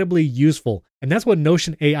incredibly useful. And that's what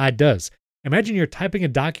Notion AI does. Imagine you're typing a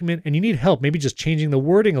document and you need help, maybe just changing the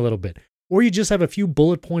wording a little bit, or you just have a few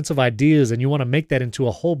bullet points of ideas and you want to make that into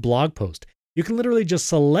a whole blog post. You can literally just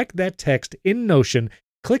select that text in Notion,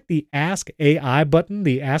 click the Ask AI button,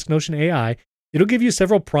 the Ask Notion AI. It'll give you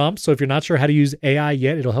several prompts, so if you're not sure how to use AI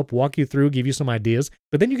yet, it'll help walk you through, give you some ideas.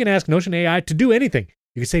 But then you can ask Notion AI to do anything.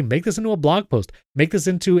 You can say, make this into a blog post, make this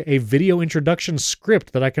into a video introduction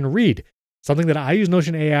script that I can read. Something that I use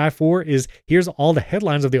Notion AI for is, here's all the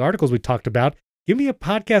headlines of the articles we talked about. Give me a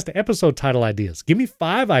podcast episode title ideas. Give me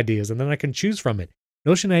 5 ideas, and then I can choose from it.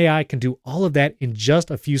 Notion AI can do all of that in just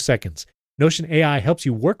a few seconds. Notion AI helps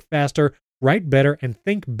you work faster, write better, and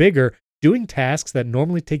think bigger, doing tasks that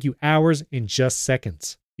normally take you hours in just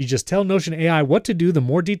seconds. You just tell Notion AI what to do, the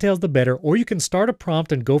more details the better, or you can start a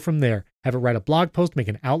prompt and go from there. Have it write a blog post, make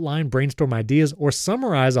an outline, brainstorm ideas, or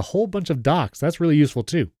summarize a whole bunch of docs. That's really useful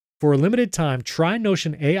too. For a limited time, try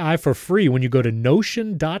Notion AI for free when you go to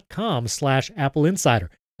notion.com/Apple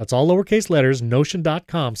Insider. That's all lowercase letters,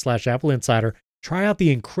 notion.com/Apple Insider. Try out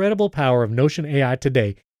the incredible power of Notion AI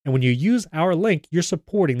today, and when you use our link, you're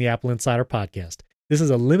supporting the Apple Insider podcast. This is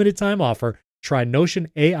a limited time offer. Try Notion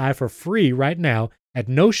AI for free right now at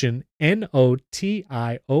Notion, Notion.com,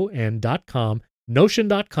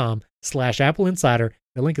 notion.com/Apple Insider.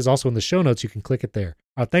 The link is also in the show notes. You can click it there.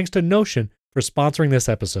 Our thanks to Notion for sponsoring this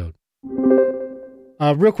episode.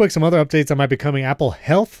 Real quick, some other updates that might be coming. Apple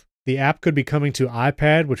Health, the app could be coming to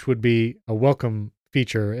iPad, which would be a welcome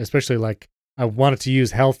feature, especially like I wanted to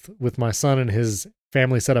use Health with my son and his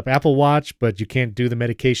family set up Apple Watch, but you can't do the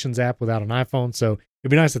medications app without an iPhone. So it'd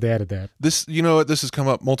be nice if they added that. This has come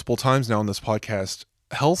up multiple times now in this podcast.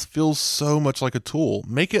 Health feels so much like a tool.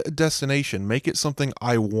 Make it a destination. Make it something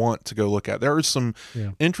I want to go look at. There is some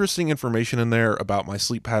interesting information in there about my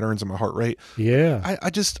sleep patterns and my heart rate. Yeah.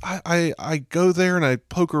 I go there and I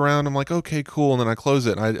poke around. I'm like, okay, cool. And then I close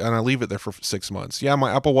it and I leave it there for 6 months. Yeah,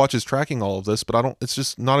 my Apple Watch is tracking all of this, but it's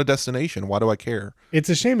just not a destination. Why do I care? It's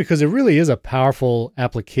a shame because it really is a powerful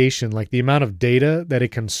application, like the amount of data that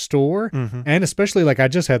it can store. And especially like I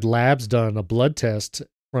just had labs done, a blood test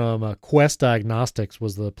from Quest Diagnostics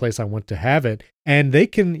was the place I went to have it. And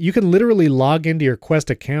you can literally log into your Quest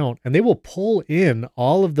account and they will pull in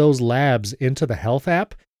all of those labs into the Health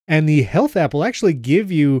app. And the Health app will actually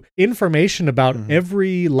give you information about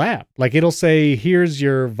every lab. Like it'll say, here's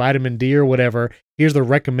your vitamin D or whatever. Here's the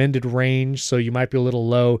recommended range. So you might be a little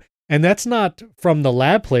low. And that's not from the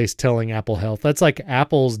lab place telling Apple Health. That's like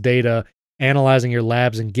Apple's data analyzing your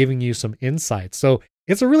labs and giving you some insights. So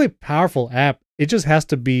it's a really powerful app. It just has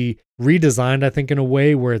to be redesigned, I think, in a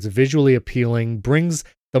way where it's visually appealing, brings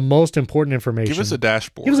the most important information. Give us a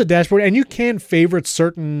dashboard. Give us a dashboard, and you can favorite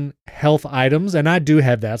certain health items, and I do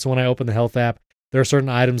have that. So when I open the health app, there are certain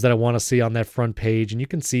items that I want to see on that front page, and you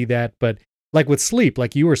can see that. But like with sleep,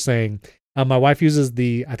 like you were saying, my wife uses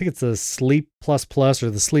I think it's the Sleep Plus Plus or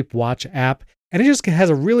the Sleep Watch app, and it just has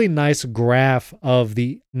a really nice graph of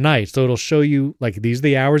the night. So it'll show you, like, these are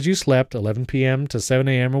the hours you slept, 11 p.m. to 7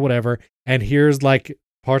 a.m. or whatever, and here's like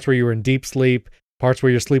parts where you were in deep sleep, parts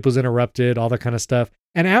where your sleep was interrupted, all that kind of stuff.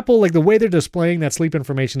 And Apple, like, the way they're displaying that sleep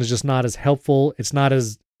information is just not as helpful. It's not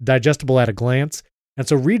as digestible at a glance. And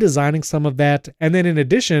so redesigning some of that. And then in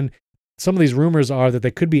addition, some of these rumors are that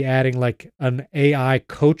they could be adding like an AI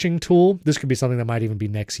coaching tool. This could be something that might even be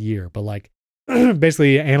next year, but like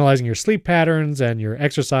basically analyzing your sleep patterns and your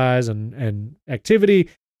exercise and activity,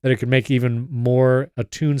 that it could make even more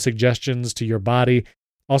attuned suggestions to your body.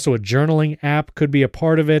 Also, a journaling app could be a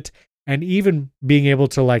part of it. And even being able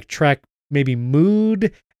to like track maybe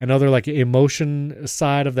mood and other like emotion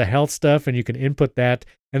side of the health stuff, and you can input that,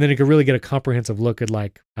 and then you can really get a comprehensive look at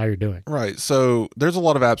like how you're doing. Right. So there's a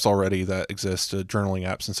lot of apps already that exist, journaling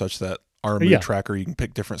apps and such, that are a mood tracker. You can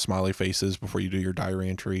pick different smiley faces before you do your diary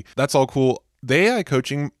entry. That's all cool. The AI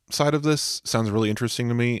coaching side of this sounds really interesting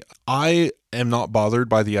to me. I am not bothered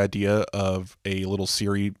by the idea of a little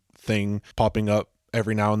Siri thing popping up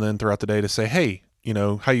every now and then throughout the day to say, hey, you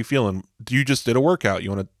know, how you feeling? You just did a workout.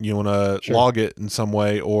 You want to Sure. log it in some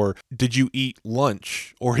way, or did you eat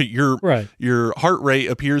lunch? Or your heart rate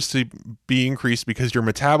appears to be increased because you're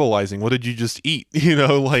metabolizing. What did you just eat? You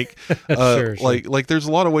know, like Sure. like there's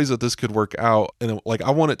a lot of ways that this could work out, and like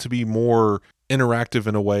I want it to be more interactive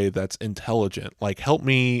in a way that's intelligent. Like, help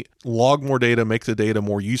me log more data, make the data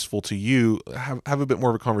more useful to you, have a bit more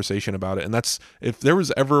of a conversation about it. And that's, if there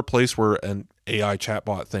was ever a place where an AI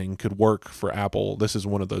chatbot thing could work for Apple, this is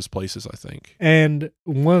one of those places, I think. And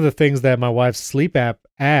one of the things that my wife's sleep app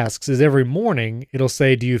asks is every morning it'll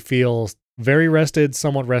say, do you feel very rested,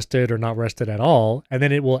 somewhat rested, or not rested at all? And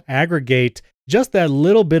then it will aggregate just that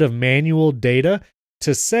little bit of manual data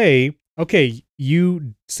to say, okay,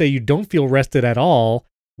 you say you don't feel rested at all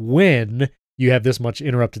when you have this much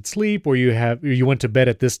interrupted sleep, or you went to bed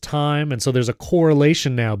at this time. And so there's a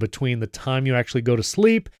correlation now between the time you actually go to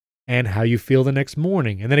sleep and how you feel the next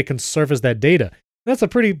morning. And then it can surface that data. That's a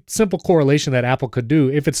pretty simple correlation that Apple could do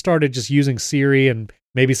if it started just using Siri and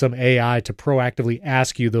maybe some AI to proactively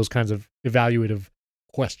ask you those kinds of evaluative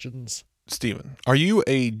questions. Steven, are you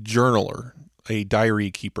a journaler, a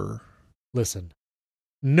diary keeper? Listen,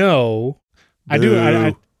 no. Boo. I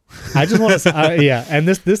do. I just want to say, yeah. And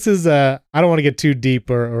this is, I don't want to get too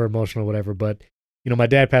deep or emotional or whatever, but, you know, my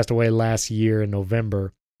dad passed away last year in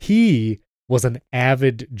November. He was an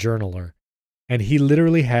avid journaler, and he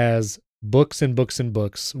literally has books and books and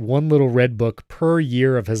books, one little red book per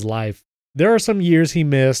year of his life. There are some years he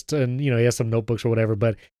missed, and, you know, he has some notebooks or whatever,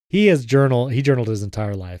 but he journaled his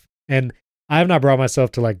entire life. And I have not brought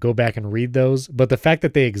myself to like go back and read those, but the fact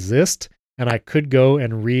that they exist and I could go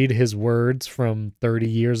and read his words from 30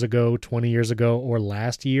 years ago, 20 years ago, or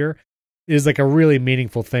last year is like a really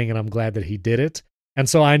meaningful thing, and I'm glad that he did it. And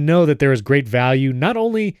so I know that there is great value, not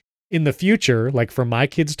only in the future, like for my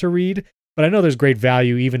kids to read, but I know there's great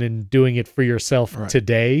value even in doing it for yourself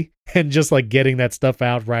today, and just like getting that stuff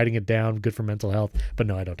out, writing it down, good for mental health. But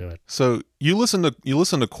no, I don't do it. So you listen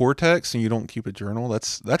to Cortex and you don't keep a journal?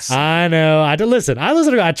 That's I know. I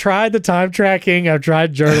tried the time tracking, I've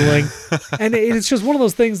tried journaling, and it's just one of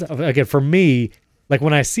those things. Again, for me, like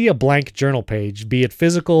when I see a blank journal page, be it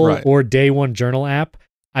physical or day one journal app,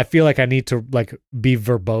 I feel like I need to like be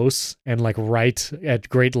verbose and like write at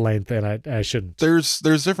great length, and I shouldn't. There's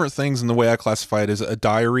different things, and the way I classify it is a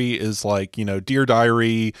diary is like, you know, dear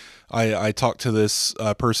diary, I talked to this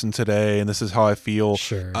person today and this is how I feel.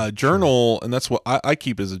 Journal, and that's what I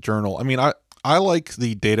keep as a journal. I mean, I like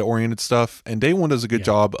the data-oriented stuff, and Day One does a good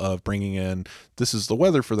job of bringing in, this is the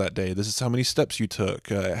weather for that day, this is how many steps you took.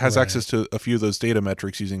 It has access to a few of those data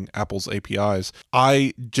metrics using Apple's APIs.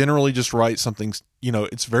 I generally just write something, you know,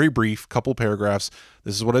 it's very brief, couple paragraphs.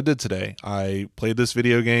 This is what I did today. I played this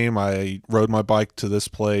video game. I rode my bike to this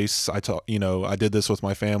place. I did this with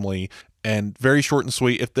my family. And very short and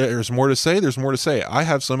sweet. If there's more to say, there's more to say. I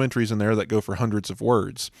have some entries in there that go for hundreds of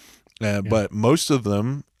words, but most of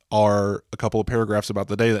them are a couple of paragraphs about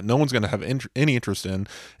the day that no one's going to have any interest in.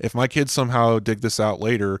 If my kids somehow dig this out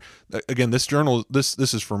later, again, this journal, this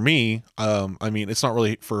is for me. I mean, it's not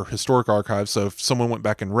really for historic archives. So if someone went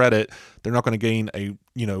back and read it, they're not going to gain a,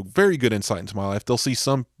 you know, very good insight into my life. They'll see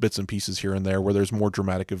some bits and pieces here and there where there's more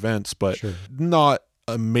dramatic events, but not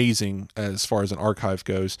amazing as far as an archive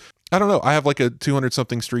goes. I don't know. I have like a 200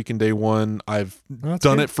 something streak in day one. I've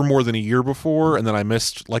done it for more than a year before, and then I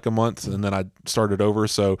missed like a month, and then I started over.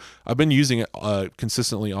 So I've been using it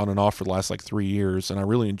consistently on and off for the last like 3 years, and I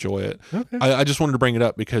really enjoy it. Okay. I just wanted to bring it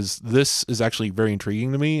up because this is actually very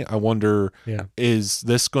intriguing to me. I wonder, is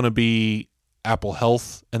this going to be Apple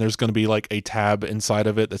Health, and there's going to be like a tab inside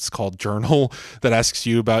of it that's called Journal that asks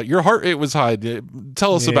you about your heart rate was high.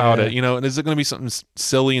 Tell us about it, and is it going to be something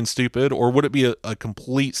silly and stupid, or would it be a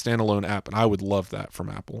complete standalone app? And I would love that from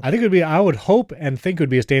Apple. I think it would be, I would hope and think it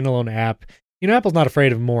would be a standalone app. Apple's not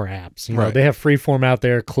afraid of more apps. They have Freeform out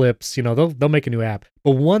there, Clips, they'll make a new app,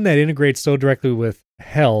 but one that integrates so directly with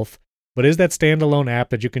health, but is that standalone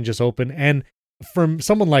app that you can just open. And from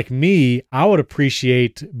someone like me, I would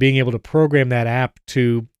appreciate being able to program that app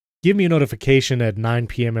to give me a notification at 9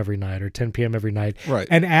 p.m. every night or 10 p.m. every night,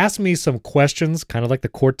 and ask me some questions, kind of like the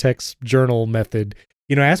Cortex journal method.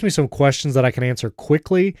 Ask me some questions that I can answer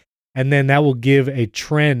quickly, and then that will give a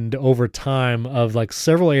trend over time of like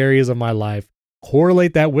several areas of my life,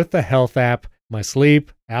 correlate that with the health app, my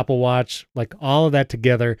sleep, Apple Watch, like all of that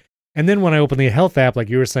together. And then when I open the health app, like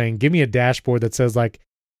you were saying, give me a dashboard that says like,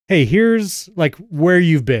 hey, here's like where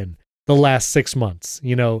you've been the last 6 months,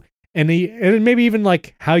 and maybe even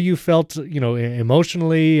like how you felt,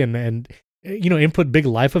 emotionally and input big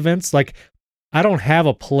life events. Like I don't have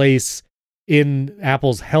a place in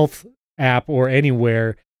Apple's health app or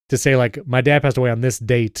anywhere to say like my dad passed away on this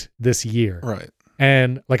date this year. Right.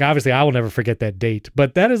 And like, obviously I will never forget that date,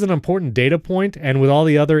 but that is an important data point. And with all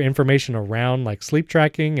the other information around like sleep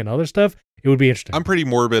tracking and other stuff, it would be interesting. I'm pretty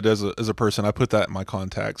morbid as a person. I put that in my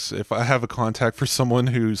contacts. If I have a contact for someone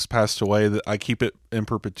who's passed away, that I keep it in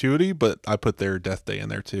perpetuity, but I put their death day in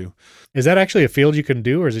there too. Is that actually a field you can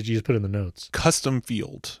do, or is it you just put in the notes? Custom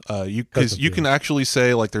field. Because you can actually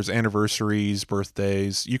say like there's anniversaries,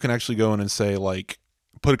 birthdays. You can actually go in and say like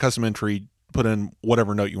put a custom entry, put in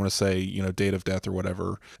whatever note you want to say, date of death or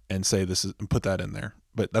whatever, and say this is, and put that in there.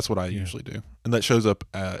 But that's what I usually do. And that shows up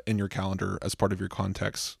in your calendar as part of your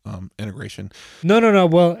contacts integration. No.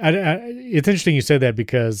 Well, it's interesting you said that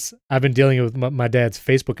because I've been dealing with my dad's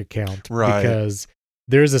Facebook account. Right. Because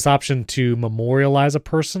there's this option to memorialize a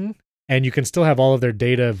person, and you can still have all of their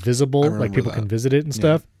data visible, like people can visit it and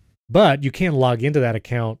stuff, but you can't log into that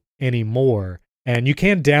account anymore. And you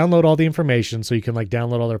can download all the information, so you can like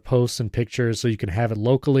download all their posts and pictures so you can have it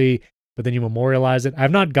locally, but then you memorialize it.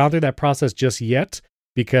 I've not gone through that process just yet,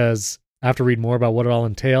 because I have to read more about what it all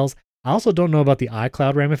entails. I also don't know about the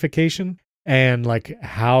iCloud ramification and like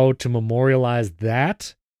how to memorialize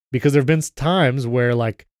that, because there have been times where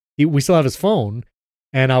like we still have his phone,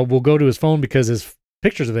 and we'll go to his phone because his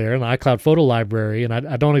pictures are there in the iCloud photo library, and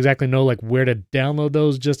I don't exactly know like where to download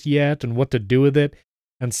those just yet and what to do with it.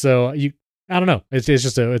 And so I don't know. It's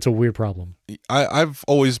just it's a weird problem. I've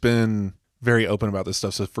always been very open about this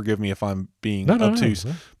stuff, so forgive me if I'm being obtuse.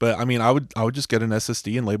 No. But I mean, I would just get an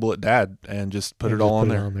SSD and label it Dad and just put it all on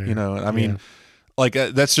there. I mean, like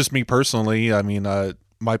that's just me personally. I mean,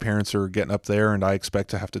 my parents are getting up there, and I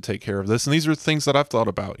expect to have to take care of this. And these are things that I've thought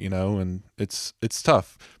about, and it's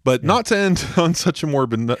tough. But not to end on such a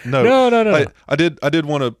morbid note. No. I did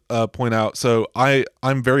want to point out. So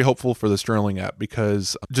I'm very hopeful for this journaling app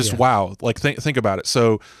because wow, like think about it.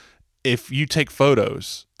 So if you take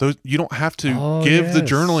photos, those you don't have to give the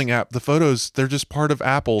journaling app the photos. They're just part of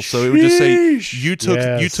Apple. So it would just say you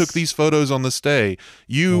took these photos on this day.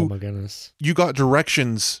 Oh my goodness. You got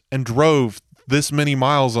directions and drove this many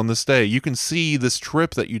miles on this day. You can see this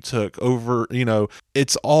trip that you took over,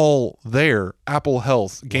 it's all there. Apple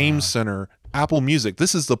Health, Game Center, Apple Music.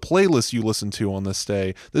 This is the playlist you listen to on this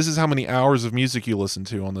day. This is how many hours of music you listen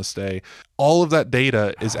to on this day. All of that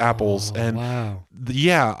data is Apple's. And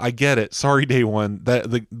I get it. Sorry, day one.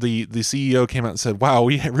 That the CEO came out and said, wow,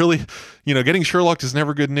 we really, getting Sherlocked is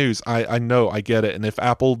never good news. I know, I get it. And if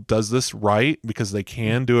Apple does this right, because they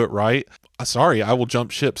can do it right, sorry, I will jump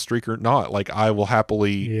ship, streak or not. Like I will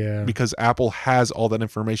happily, because Apple has all that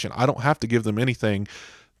information. I don't have to give them anything.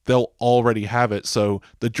 They'll already have it. So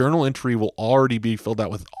the journal entry will already be filled out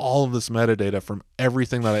with all of this metadata from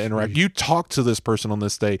everything that I interact. You talked to this person on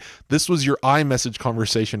this day. This was your iMessage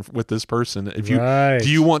conversation with this person. If you do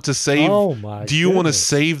you want to save want to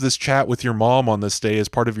save this chat with your mom on this day as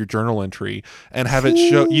part of your journal entry and have it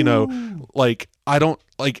show, like I don't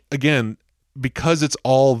like again, because it's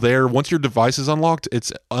all there. Once your device is unlocked,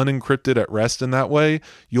 it's unencrypted at rest in that way.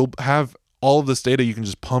 You'll have all of this data you can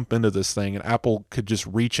just pump into this thing, and Apple could just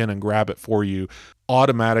reach in and grab it for you.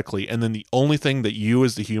 automatically. And then the only thing that you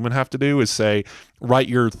as the human have to do is say, write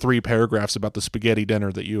your 3 paragraphs about the spaghetti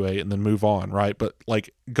dinner that you ate and then move on, right? But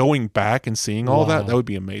like going back and seeing all that would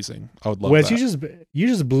be amazing. I would love that. You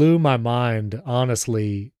just blew my mind,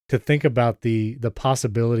 honestly, to think about the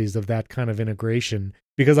possibilities of that kind of integration.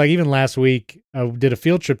 Because like even last week, I did a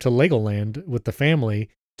field trip to Legoland with the family,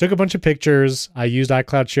 took a bunch of pictures. I used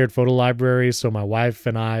iCloud shared photo library, so my wife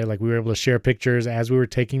and I, like, we were able to share pictures as we were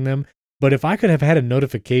taking them. But if I could have had a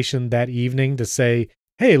notification that evening to say,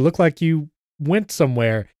 hey, look like you went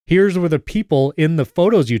somewhere. Here's where the people in the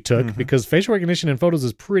photos you took, because facial recognition in photos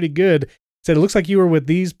is pretty good. Said, it looks like you were with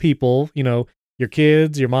these people, you know, your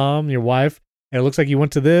kids, your mom, your wife, and it looks like you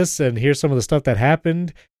went to this, and here's some of the stuff that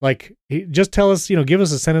happened. Like, just tell us, you know, give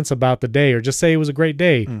us a sentence about the day, or just say it was a great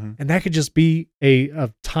day. And that could just be a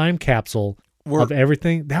time capsule of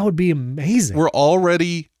everything. That would be amazing. We're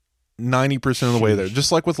already 90% of the way there.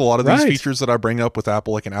 Just like with a lot of these features that I bring up with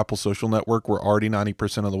Apple, like an Apple Social Network, we're already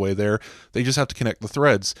 90% of the way there. They just have to connect the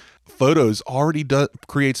threads. Photos already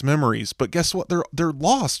creates memories, but guess what? They're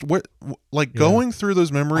lost. Going through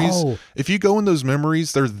those memories, if you go in those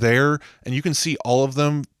memories, they're there, and you can see all of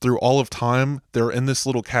them through all of time. They're in this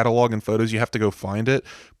little catalog and photos. You have to go find it,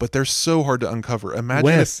 but they're so hard to uncover. Imagine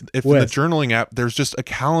if in the journaling app, there's just a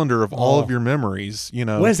calendar of all of your memories. You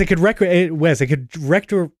know, it could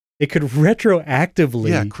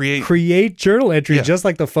retroactively create journal entries, just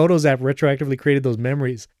like the Photos app retroactively created those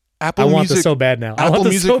memories. I want this so bad now. Apple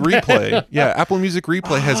Music Replay. Yeah, Apple Music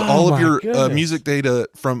Replay has all of your music data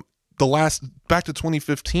from back to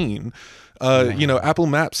 2015. You know, Apple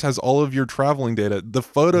Maps has all of your traveling data. The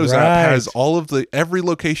Photos app has all of every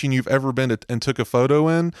location you've ever been and took a photo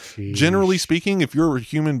in. Sheesh. Generally speaking, if you're a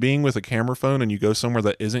human being with a camera phone and you go somewhere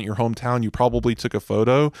that isn't your hometown, you probably took a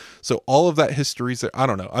photo. So all of that history is there. I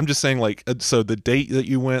don't know. I'm just saying, like, so the date that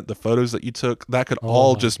you went, the photos that you took, that could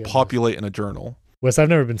all just populate in a journal. Wes, I've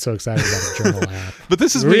never been so excited about a journal app. But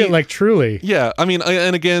this is really, like, truly. Yeah. I mean,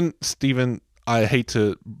 and again, Stephen, I hate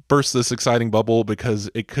to burst this exciting bubble because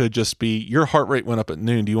it could just be your heart rate went up at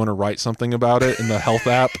noon. Do you want to write something about it in the health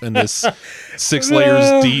app in this 6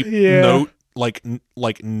 layers deep note, like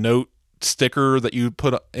note sticker that you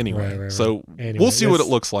put up? Anyway, so we'll see what it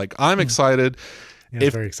looks like. I'm excited.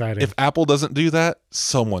 Yeah, very exciting. If Apple doesn't do that,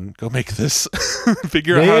 someone go make this,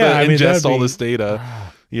 figure out how to ingest all this data.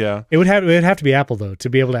 Yeah, it would have to be Apple, though, to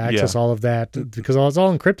be able to access all of that, because it's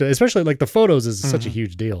all encrypted. Especially like the photos is such a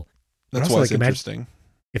huge deal. That's why it's interesting.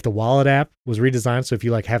 If the Wallet app was redesigned, so if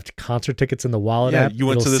you like have concert tickets in the Wallet app, you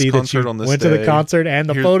went to this concert on this went day. to the concert and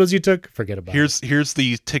the photos you took, forget about it. Here's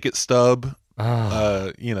the ticket stub.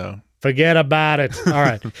 You know, forget about it. All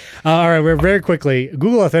right, We're very quickly.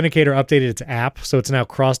 Google Authenticator updated its app, so it's now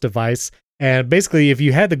cross-device. And basically, if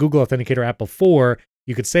you had the Google Authenticator app before,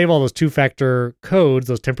 you could save all those 2-factor codes,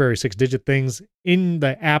 those temporary 6-digit things, in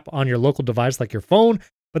the app on your local device, like your phone,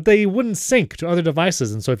 but they wouldn't sync to other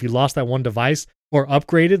devices. And so if you lost that one device or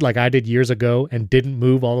upgraded, like I did years ago, and didn't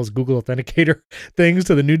move all those Google Authenticator things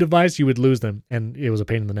to the new device, you would lose them, and it was a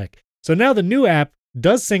pain in the neck. So now the new app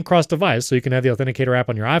does sync cross-device, so you can have the Authenticator app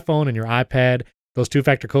on your iPhone and your iPad. Those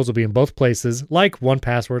 2-factor codes will be in both places, like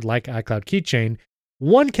 1Password, like iCloud Keychain.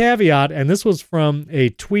 One caveat, and this was from a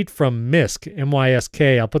tweet from Mysk,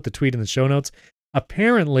 M-Y-S-K. I'll put the tweet in the show notes.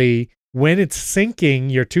 Apparently, when it's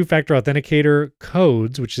syncing your 2-factor authenticator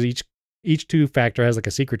codes, which is each 2-factor has like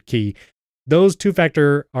a secret key, those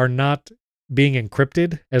 2-factor are not being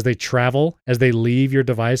encrypted as they travel, as they leave your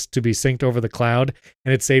device to be synced over the cloud,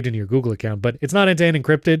 and it's saved in your Google account. But it's not end-to-end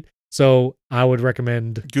encrypted, so I would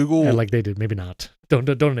recommend Google, like they did, maybe not. Don't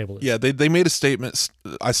enable it. Yeah, they made a statement.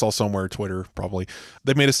 I saw somewhere, Twitter probably.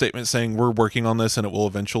 They made a statement saying we're working on this and it will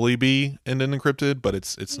eventually be end-to-end encrypted, but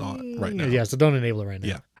it's not right now. Yeah, so don't enable it right now.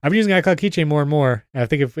 Yeah. I've been using iCloud Keychain more and more. And I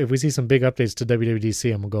think if we see some big updates to WWDC,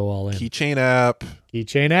 I'm going to go all in. Keychain app.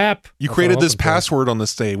 You created this password on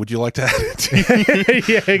this day. Would you like to add it?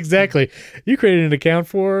 Yeah, exactly. You created an account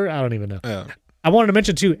for, I don't even know. Yeah. I wanted to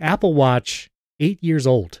mention too, Apple Watch, 8 years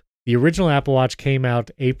old. The original Apple Watch came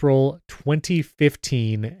out April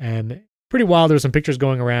 2015, and pretty wild. There were some pictures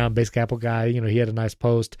going around. Basic Apple guy, he had a nice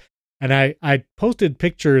post. And I posted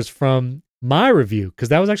pictures from my review, because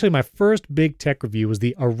that was actually my first big tech review, was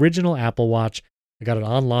the original Apple Watch. I got it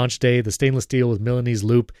on launch day, the stainless steel with Milanese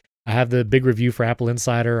loop. I have the big review for Apple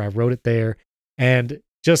Insider. I wrote it there. And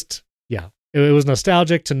just, it was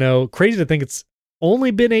nostalgic to know. Crazy to think it's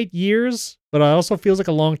only been 8 years, but it also feels like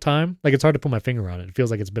a long time. Like, it's hard to put my finger on it. It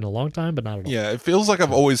feels like it's been a long time, but not at all. Yeah, it feels like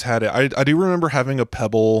I've always had it. I do remember having a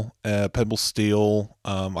Pebble Steel.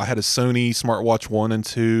 I had a Sony Smartwatch 1 and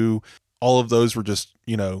 2. All of those were just,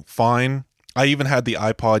 fine. I even had the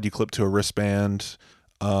iPod you clip to a wristband,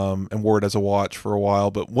 and wore it as a watch for a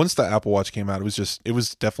while. But once the Apple Watch came out, it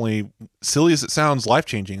was definitely, silly as it sounds,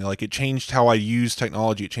 life-changing. Like, it changed how I use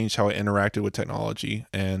technology. It changed how I interacted with technology.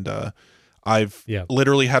 And I've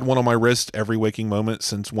literally had one on my wrist every waking moment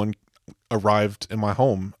since one arrived in my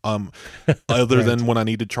home, other Right. than when I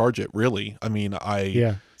need to charge it, really. I mean,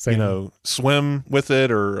 Same. swim with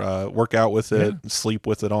it, or work out with it, sleep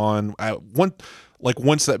with it on.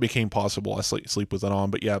 Once that became possible, I sleep with it on.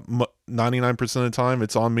 But 99% of the time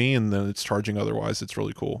it's on me, and then it's charging otherwise. It's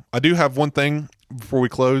really cool. I do have one thing before we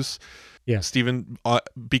close. Yeah. Steven,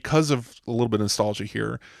 because of a little bit of nostalgia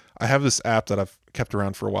here, I have this app that I've kept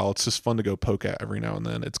around for a while. It's just fun to go poke at every now and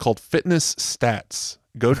then. It's called Fitness Stats.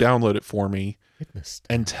 Go download it for me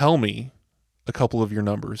and tell me a couple of your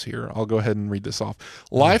numbers here. I'll go ahead and read this off.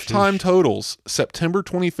 Lifetime totals, September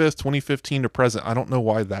 25th, 2015 to present. I don't know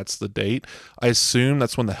why that's the date. I assume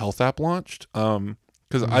that's when the health app launched.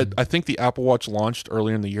 Because I think the Apple Watch launched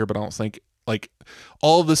earlier in the year, but I don't think,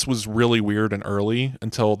 all of this was really weird and early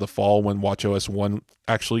until the fall when WatchOS 1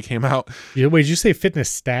 actually came out. Yeah, wait, did you say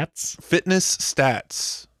Fitness Stats? Fitness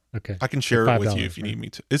Stats. Okay. I can share it with you if you need me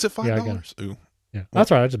to. Is it $5? Yeah, Ooh. Yeah,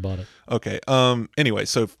 that's right. I just bought it. Okay. Anyway,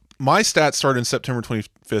 so my stats started in September 25th,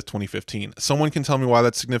 2015. Someone can tell me why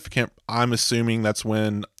that's significant. I'm assuming that's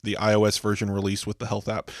when the iOS version released with the health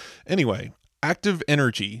app. Anyway, active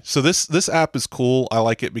energy. So this app is cool. I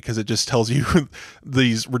like it because it just tells you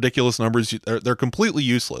these ridiculous numbers. They're completely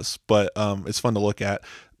useless, but it's fun to look at.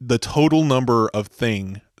 The total number of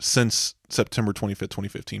thing since September 25th,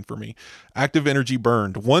 2015 for me. Active energy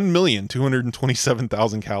burned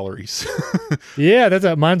 1,227,000 calories. Yeah,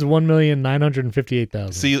 mine's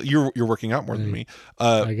 1,958,000. See, you're working out more than me.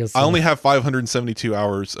 I guess so. I only have 572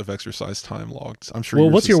 hours of exercise time logged. I'm sure. Well,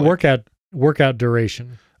 what's your workout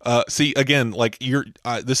duration? See, again,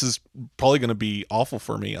 this is probably going to be awful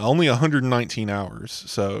for me. Only 119 hours.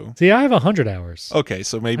 So see, I have 100 hours. Okay,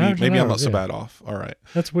 so maybe I'm not so bad off. All right.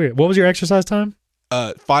 That's weird. What was your exercise time?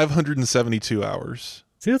 572 hours.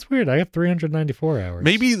 See, that's weird. I have 394 hours.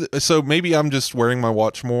 Maybe I'm just wearing my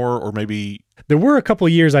watch more, or maybe there were a couple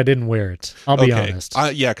years I didn't wear it. I'll be honest.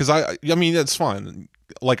 Because I mean, that's fine.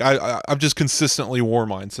 I've just consistently wore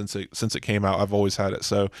mine since it came out. I've always had it.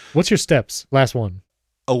 So what's your steps? Last one.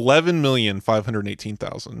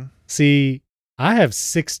 11,518,000. See, I have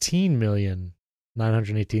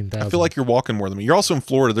 16,918,000. I feel like you're walking more than me. You're also in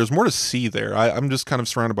Florida. There's more to see there. I'm just kind of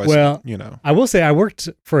surrounded by, I will say I worked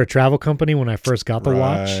for a travel company when I first got the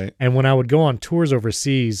watch. And when I would go on tours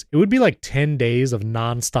overseas, it would be like 10 days of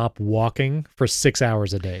nonstop walking for 6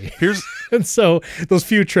 hours a day. And so those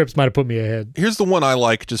few trips might have put me ahead. Here's the one I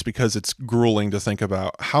like just because it's grueling to think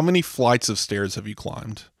about. How many flights of stairs have you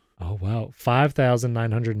climbed? Oh, wow.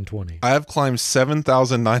 5,920. I have climbed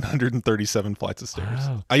 7,937 flights of stairs.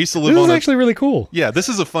 Wow. I used to live This is actually really cool. Yeah, this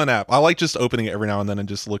is a fun app. I like just opening it every now and then and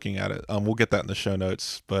just looking at it. We'll get that in the show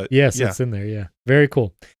notes. But yes, it's in there. Yeah. Very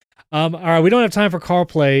cool. All right. We don't have time for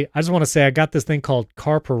CarPlay. I just want to say I got this thing called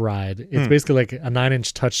CarPride. It's basically like a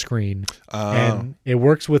 9-inch touchscreen. And it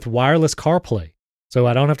works with wireless CarPlay. So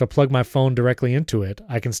I don't have to plug my phone directly into it.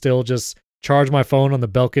 I can still just charge my phone on the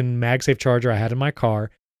Belkin MagSafe charger I had in my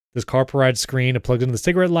car. This CarPride screen, it plugs into the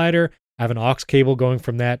cigarette lighter. I have an aux cable going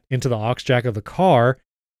from that into the aux jack of the car.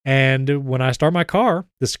 And when I start my car,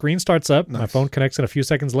 the screen starts up. Nice. My phone connects in a few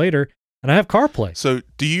seconds later, and I have CarPlay. So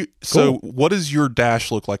So what does your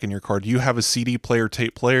dash look like in your car? Do you have a CD player,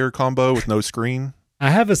 tape player combo with no screen? I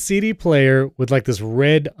have a CD player with like this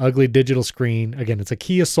red, ugly digital screen. Again, it's a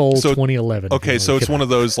Kia Soul 2011. Okay, so it's one of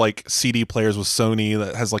those like CD players with Sony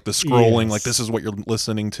that has like the scrolling, like this is what you're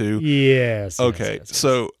listening to. Yes. Okay, yes.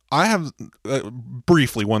 So I have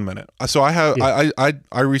briefly 1 minute. So I have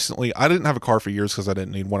I recently, I didn't have a car for years because I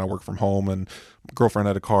didn't need one. I work from home and my girlfriend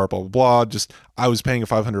had a car. Blah blah blah. Just I was paying a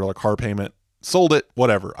 $500 car payment. Sold it.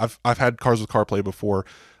 Whatever. I've had cars with CarPlay before.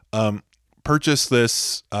 Purchased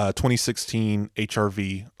this 2016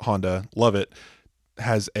 HRV Honda. Love it.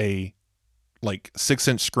 Has a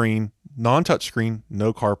 6-inch screen, non-touch screen,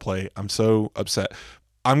 no CarPlay. I'm so upset.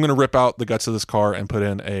 I'm going to rip out the guts of this car and put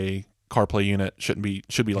in a CarPlay unit. Should be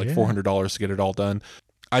like $400 to get it all done.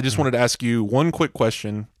 I just wanted to ask you one quick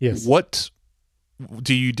question. Yes. What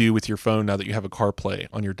do you do with your phone now that you have a CarPlay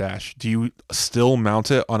on your dash? Do you still mount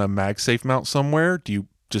it on a MagSafe mount somewhere? Do you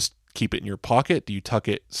just keep it in your pocket? Do you tuck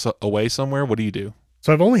it away somewhere? What do you do?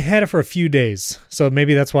 So I've only had it for a few days, so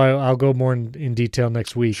maybe that's why I'll go more in detail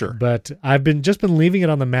next week. Sure. But I've been leaving it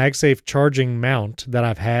on the MagSafe charging mount that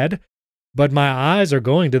I've had, but my eyes are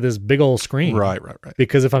going to this big old screen. Right.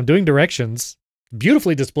 Because if I'm doing directions,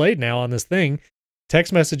 beautifully displayed now on this thing,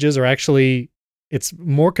 text messages are actually It's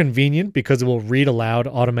more convenient because it will read aloud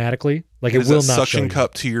automatically. Like, it will not suction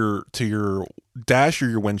cup to your dash or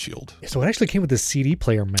your windshield. So it actually came with a CD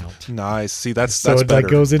player mount. Nice. See, that's so it better.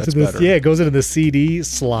 Like goes into this. Better. Yeah, it goes into the CD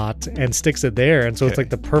slot and sticks it there, and so it's like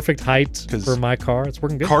the perfect height for my car. It's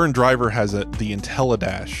working good. Car and Driver has the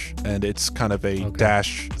IntelliDash, and it's kind of a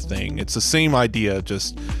dash thing. It's the same idea,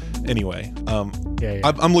 just anyway.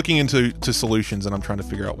 I'm looking into solutions, and I'm trying to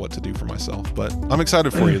figure out what to do for myself. But I'm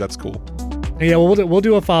excited for you. That's cool. Yeah, we'll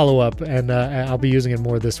do a follow-up, and I'll be using it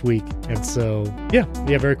more this week. And so, yeah,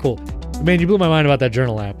 very cool. Man, you blew my mind about that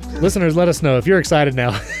journal app. Listeners, let us know if you're excited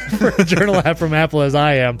now for a journal app from Apple as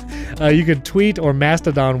I am. You can tweet or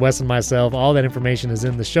Mastodon Wes and myself. All that information is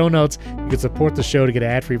in the show notes. You can support the show to get an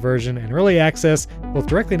ad-free version and early access, both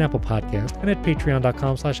directly in Apple Podcast and at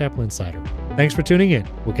patreon.com/Apple Insider. Thanks for tuning in.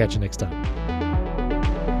 We'll catch you next time.